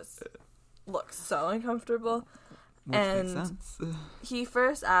 She just looks so uncomfortable. Which makes sense. He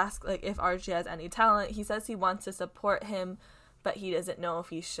first asks like if Archie has any talent. He says he wants to support him, but he doesn't know if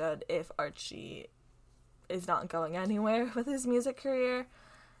he should if Archie is not going anywhere with his music career.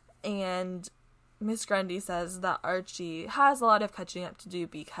 And Miss Grundy says that Archie has a lot of catching up to do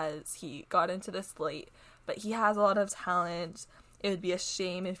because he got into this late, but he has a lot of talent. It would be a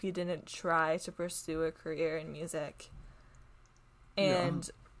shame if he didn't try to pursue a career in music. And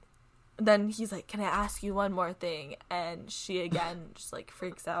then he's like, can I ask you one more thing? And she again just like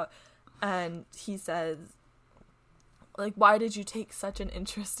freaks out. And he says, like, why did you take such an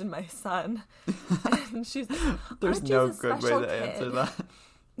interest in my son? And she's like, there's no good way to answer that.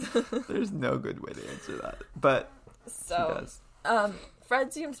 There's no good way to answer that. But so,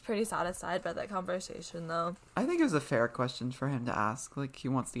 Fred seems pretty satisfied by that conversation, though. I think it was a fair question for him to ask. Like, he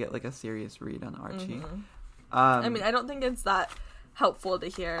wants to get like a serious read on Archie. I mean, I don't think it's that helpful to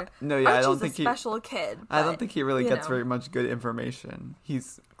hear. No, yeah, Archie's I don't think a special kid. But, I don't think he really gets very much good information.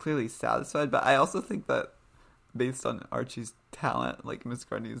 He's clearly satisfied, but I also think that based on Archie's talent, like Miss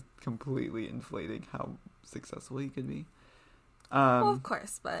Grundy is completely inflating how successful he could be. Well, of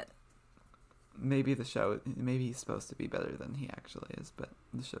course, but maybe he's supposed to be better than he actually is, but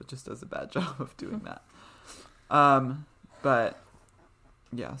the show just does a bad job of doing that. But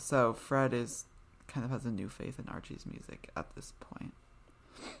yeah, so Fred kind of has a new faith in Archie's music at this point.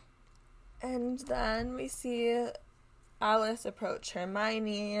 And then we see Alice approach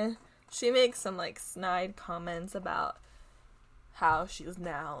Hermione. She makes some like snide comments about how she's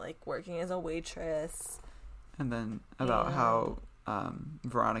now like working as a waitress. And then about how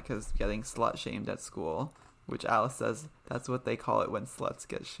Veronica's getting slut shamed at school, which Alice says that's what they call it when sluts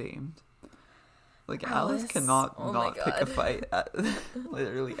get shamed. Like, Alice cannot not pick a fight at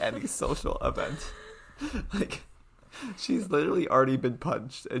literally any social event. Like, she's literally already been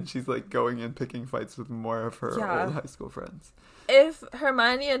punched, and she's, like, going and picking fights with more of her old high school friends. If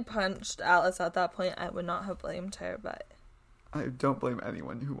Hermione had punched Alice at that point, I would not have blamed her, but... I don't blame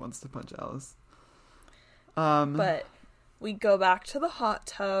anyone who wants to punch Alice. But we go back to the hot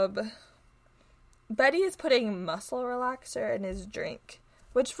tub. Betty is putting muscle relaxer in his drink,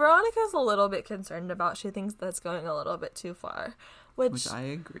 which Veronica's a little bit concerned about. She thinks that's going a little bit too far. Which I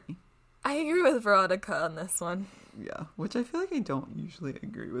agree. I agree with Veronica on this one. Yeah, which I feel like I don't usually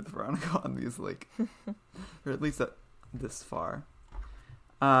agree with Veronica on these, like, or at least this far.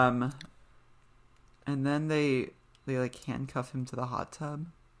 And then they like handcuff him to the hot tub.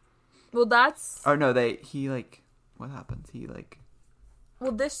 Well, that's... Or no, he like, what happens? He like...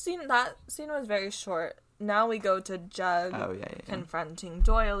 Well, that scene was very short. Now we go to Jug confronting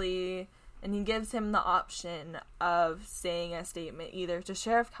Doily, and he gives him the option of saying a statement either to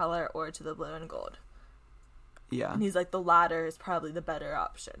Sheriff Keller or to the Blue and Gold. Yeah. And he's like, the latter is probably the better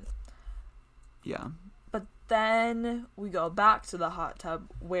option. Yeah. But then we go back to the hot tub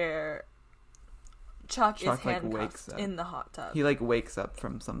where Chuck is handcuffed in the hot tub. He like wakes up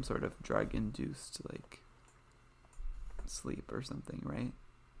from some sort of drug-induced like sleep or something, right?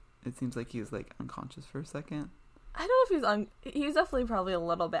 It seems like he's like unconscious for a second. I don't know if he's definitely probably a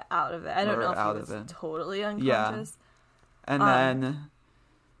little bit out of it. I don't know if he was totally unconscious. Yeah. And then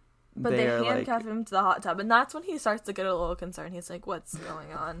but they handcuff him to the hot tub, and that's when he starts to get a little concerned. He's like, what's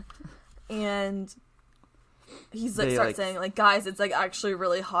going on? And he's like, starts saying, like, guys, it's like actually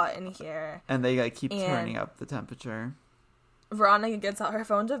really hot in here. And they like keep turning up the temperature. Veronica gets out her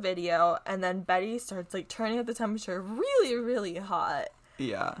phone to video, and then Betty starts like turning up the temperature really, really hot.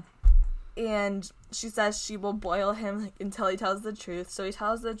 Yeah. And she says she will boil him like, until he tells the truth. So he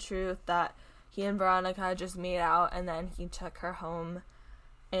tells the truth that he and Veronica just made out, and then he took her home.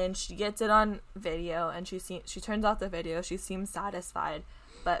 And she gets it on video, and she turns off the video. She seems satisfied,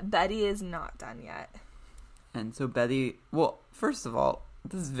 but Betty is not done yet. And so Betty, well, first of all,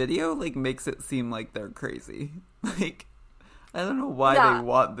 this video like makes it seem like they're crazy. Like, I don't know why they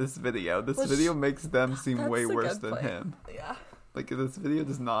want this video. This video makes them seem way worse than him. Yeah. Like, this video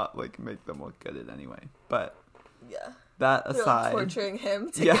does not like make them look good in any way. But yeah, that aside, they're, like, torturing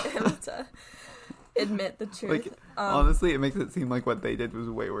him to get him to admit the truth. Like, honestly, it makes it seem like what they did was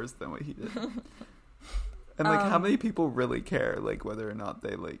way worse than what he did. And like, how many people really care, like, whether or not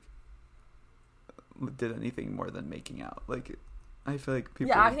they like did anything more than making out? Like, I feel like people.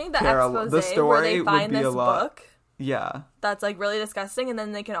 Yeah, I think the expose the story where they find would be this a lot. book. Yeah, that's like really disgusting, and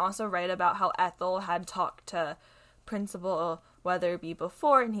then they can also write about how Ethel had talked to Principal Weatherby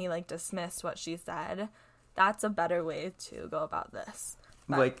before, and he like dismissed what she said. That's a better way to go about this.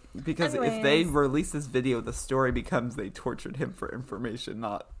 But like, because if they release this video, the story becomes they tortured him for information,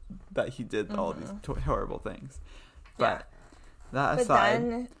 not that he did all these horrible things. But that aside, but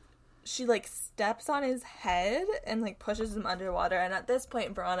then she like steps on his head and like pushes him underwater, and at this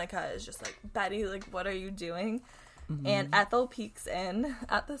point Veronica is just like, Betty, like, what are you doing? And Ethel peeks in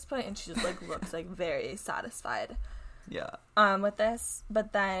at this point, and she just like looks like very satisfied. Yeah. With this,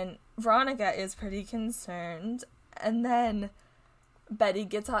 but then Veronica is pretty concerned, and then Betty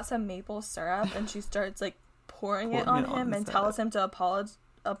gets out some maple syrup and she starts like pouring it on him and tells him to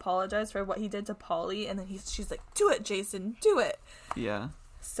apologize for what he did to Polly, and then she's like, do it, Jason, do it. Yeah.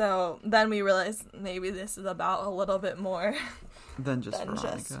 So then we realize maybe this is about a little bit more than just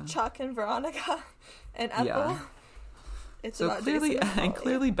Veronica. Just Chuck and Veronica and Ethel. Yeah. It's so about clearly, Jason and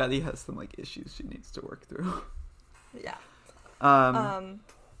clearly Betty has some like issues she needs to work through. Yeah. And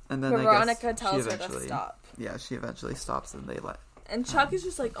then Veronica tells her to stop. Yeah, she eventually stops, and they let. And Chuck is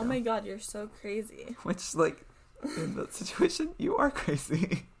just like, "Oh my god, you're so crazy." Which, like, in that situation, you are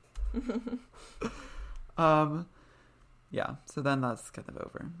crazy. Yeah. So then that's kind of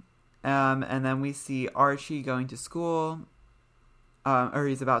over. And then we see Archie going to school. Or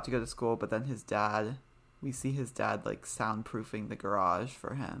he's about to go to school, but then we see his dad like soundproofing the garage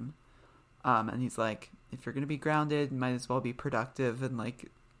for him. And he's like, if you're going to be grounded, you might as well be productive and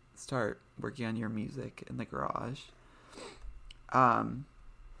like start working on your music in the garage. And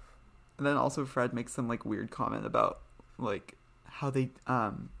then also Fred makes some like weird comment about like how they,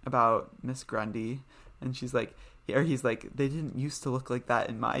 about Miss Grundy. And she's like, or he's like, they didn't used to look like that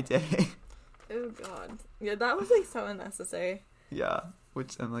in my day. Oh god. Yeah, that was like so unnecessary. Yeah.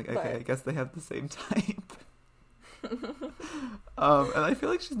 Which I'm like, okay, I guess they have the same type. And I feel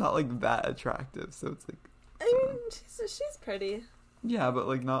like she's not like that attractive, so it's like, I mean, she's pretty. Yeah, but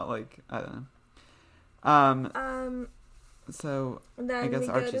like not like, I don't know. So I guess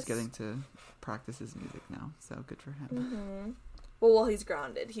Archie's getting to practices music now, so good for him. Mm-hmm. Well, while he's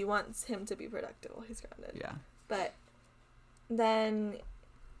grounded. He wants him to be productive while he's grounded. Yeah. But then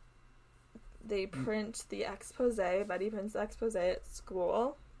they print the expose. Betty prints the expose at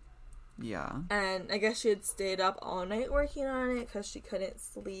school. Yeah. And I guess she had stayed up all night working on it because she couldn't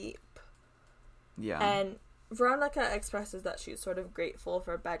sleep. Yeah. And Veronica expresses that she's sort of grateful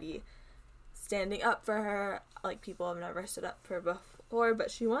for Betty standing up for her, like people have never stood up for her before, but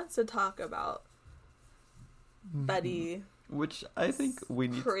she wants to talk about Betty. Which I think we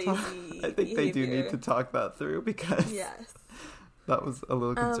need crazy to talk. I think they do behavior. need to talk that through because Yes. that was a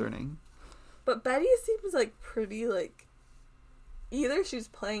little concerning. But Betty seems like pretty like either she's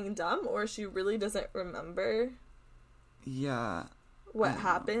playing dumb or she really doesn't remember Yeah. what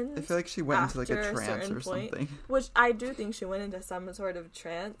happened. I feel like she went into like a after trance certain or point. something. Which I do think she went into some sort of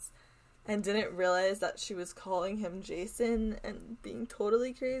trance and didn't realize that she was calling him Jason and being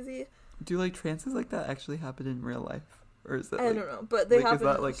totally crazy. Do like trances like that actually happen in real life? Or is that I like, don't know, but they like, is happen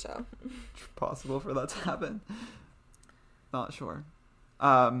that, in like, the show. possible for that to happen? Not sure.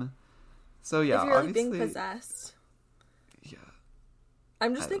 So yeah, if you're like obviously being possessed. Yeah.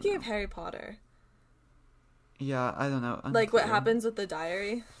 I'm just I don't thinking know. of Harry Potter. Yeah, I don't know. Like what Unclear. happens with the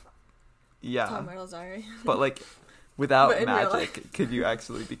diary. Yeah. Tom Riddle's diary. But like without But in real magic, could you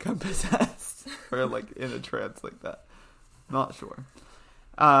actually become possessed? Or like in a trance like that? Not sure.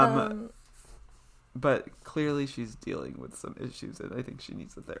 But clearly she's dealing with some issues and I think she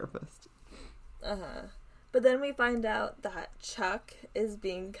needs a therapist. But then we find out that Chuck is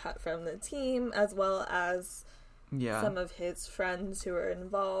being cut from the team, as well as some of his friends who are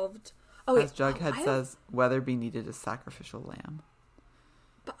involved. Oh, as Jughead says, Weatherby needed a sacrificial lamb.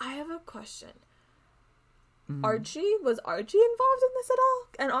 But I have a question. Mm. Was Archie involved in this at all?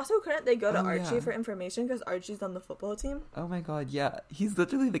 And also, couldn't they go to Oh, Archie yeah. for information because Archie's on the football team? Oh my god, yeah. He's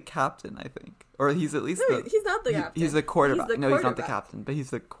literally the captain, I think. Or he's at least No, he's not the captain. He's the quarterback. He's the No, he's not the quarterback. captain, but he's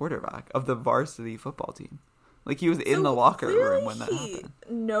the quarterback of the varsity football team. Like, he was in the locker room when that he happened.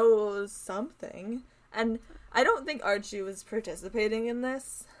 knows something. And I don't think Archie was participating in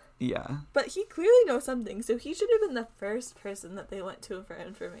this. Yeah. But he clearly knows something, so he should have been the first person that they went to for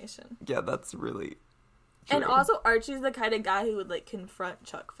information. Yeah, that's really true. And also, Archie's the kind of guy who would, like, confront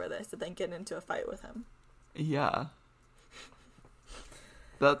Chuck for this and then get into a fight with him. Yeah.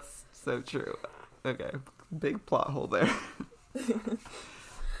 That's so true. Okay. Big plot hole there.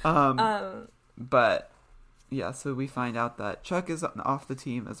 But, yeah, so we find out that Chuck is off the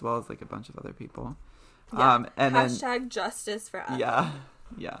team as well as, like, a bunch of other people. Yeah. And Hashtag justice for us. Yeah.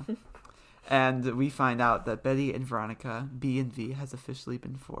 Yeah. And we find out that Betty and Veronica, B and V, has officially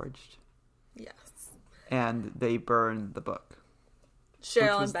been forged. Yes. And they burn the book.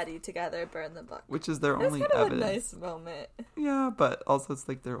 Cheryl and Betty together burn the book. Which is their That's only kind of evidence. a nice moment. Yeah, but also it's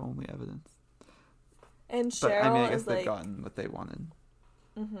like their only evidence. And But Cheryl I mean, I guess is they've like... gotten what they wanted.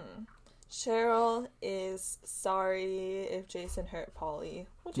 Cheryl is sorry if Jason hurt Polly.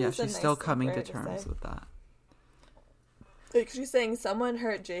 Which Yeah, is a she's nice still thing coming for to her terms say. with that. Like, she's saying someone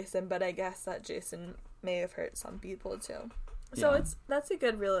hurt Jason, but I guess that Jason may have hurt some people too. So Yeah. that's a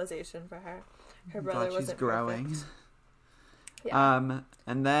good realization for her. Her brother Glad she's wasn't growing. perfect. Yeah.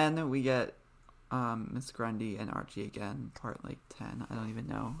 And then we get Miss Grundy and Archie again, part like 10. I don't even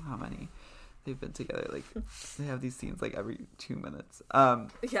know how many they've been together. Like, they have these scenes like every 2 minutes.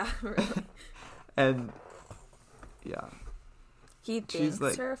 Yeah, really. And yeah. He She's thanks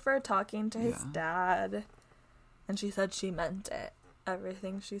like- her for talking to his Yeah. dad. And she said she meant it.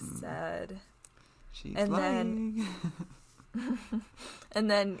 Everything she said. She's And lying. And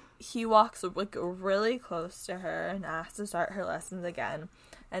then he walks like really close to her and asks to start her lessons again.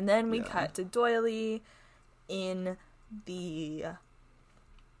 And then we Yeah. cut to Doily in the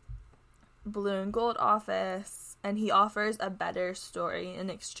Blue and Gold office, and he offers a better story in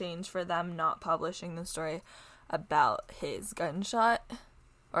exchange for them not publishing the story about his gunshot,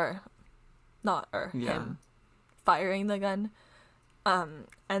 or him firing the gun.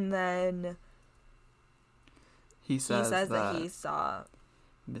 And then he says that he saw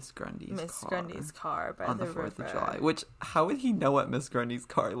Miss Grundy's car by on the the 4th river. of July. Which, how would he know what Miss Grundy's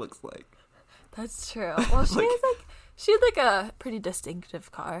car looks like? That's true. Well, she had like a pretty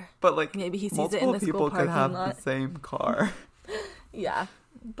distinctive car. But like, Maybe he sees it multiple in the school people could parking have lot. the same car. Yeah,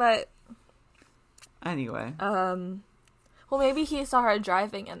 but Anyway. well, maybe he saw her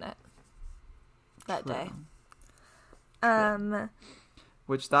driving in it that True. day.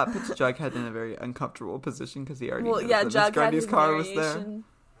 Which that puts Jughead in a very uncomfortable position because he already knows Yeah, that Miss Jughead Grundy's his car was there. narration.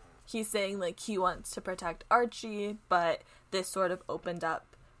 He's saying like he wants to protect Archie, but this sort of opened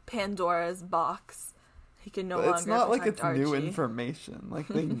up Pandora's box. He can no But longer it's not like protect it's Archie. new information. Like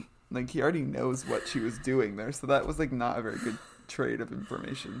they Like, he already knows what she was doing there, so that was, like, not a very good trade of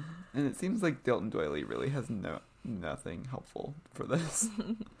information. And it seems like Dilton Doily really has nothing helpful for this.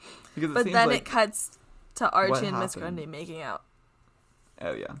 Because but then like it cuts to Archie and Miss happened? Grundy making out.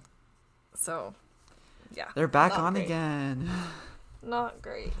 Oh, yeah. So, yeah. They're back Not on great. again. Not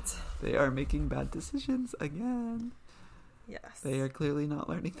great. They are making bad decisions again. Yes. They are clearly not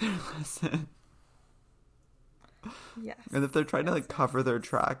learning their lesson. Yes. And if they're trying to, like, Yes. cover their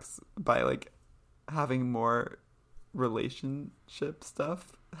tracks by, like, having more relationship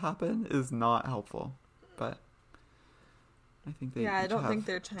stuff happen is not helpful. But I think they I each don't have think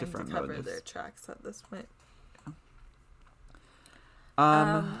they're trying to different cover motives. their tracks at this point.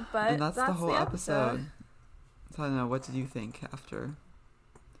 But But and that's the whole the episode. So I don't know, what did you think after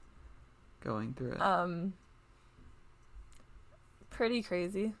going through it? Pretty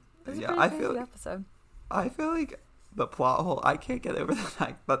crazy. It was Yeah, a I pretty feel crazy like- episode. I feel like the plot hole, I can't get over the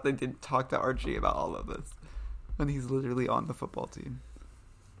fact that they didn't talk to Archie about all of this when he's literally on the football team.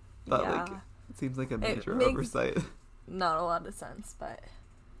 That, Yeah. like, it seems like a major makes- oversight. Not a lot of sense, but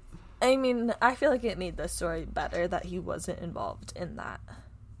I mean, I feel like it made the story better that he wasn't involved in that.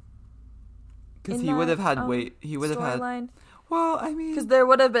 Because in he would that, have had he would have had, storyline. well, I mean, Because there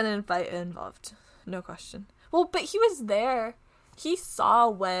would have been a fight involved, no question. Well, but he was there. He saw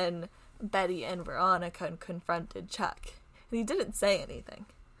when Betty and Veronica confronted Chuck, and he didn't say anything,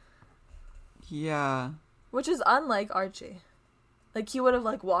 yeah. which is unlike Archie. Like, he would have,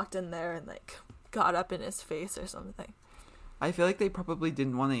 like, walked in there and, like, got up in his face or something. I feel like they probably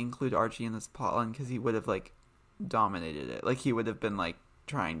didn't want to include Archie in this plotline because he would have, like, dominated it. Like, he would have been, like,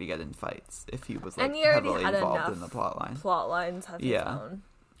 trying to get in fights if he was, like, And he already heavily had involved enough in the plotline. Plot lines have his Yeah. own.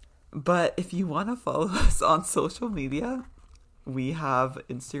 But if you want to follow us on social media, we have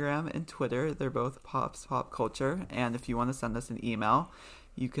Instagram and Twitter. They're both Pops Pop Culture. And if you want to send us an email,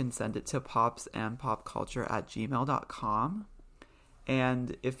 you can send it to popsandpopculture@gmail.com.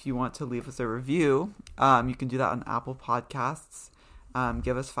 And if you want to leave us a review, you can do that on Apple Podcasts.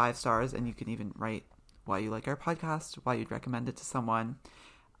 Give us 5 stars, and you can even write why you like our podcast, why you'd recommend it to someone.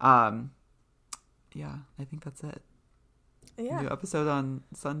 Yeah, I think that's it. Yeah. New episode on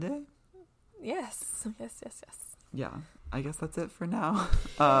Sunday? Yes. Yes. Yeah, I guess that's it for now.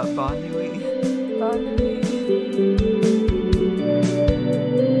 Bon nuit. Bonne nuit.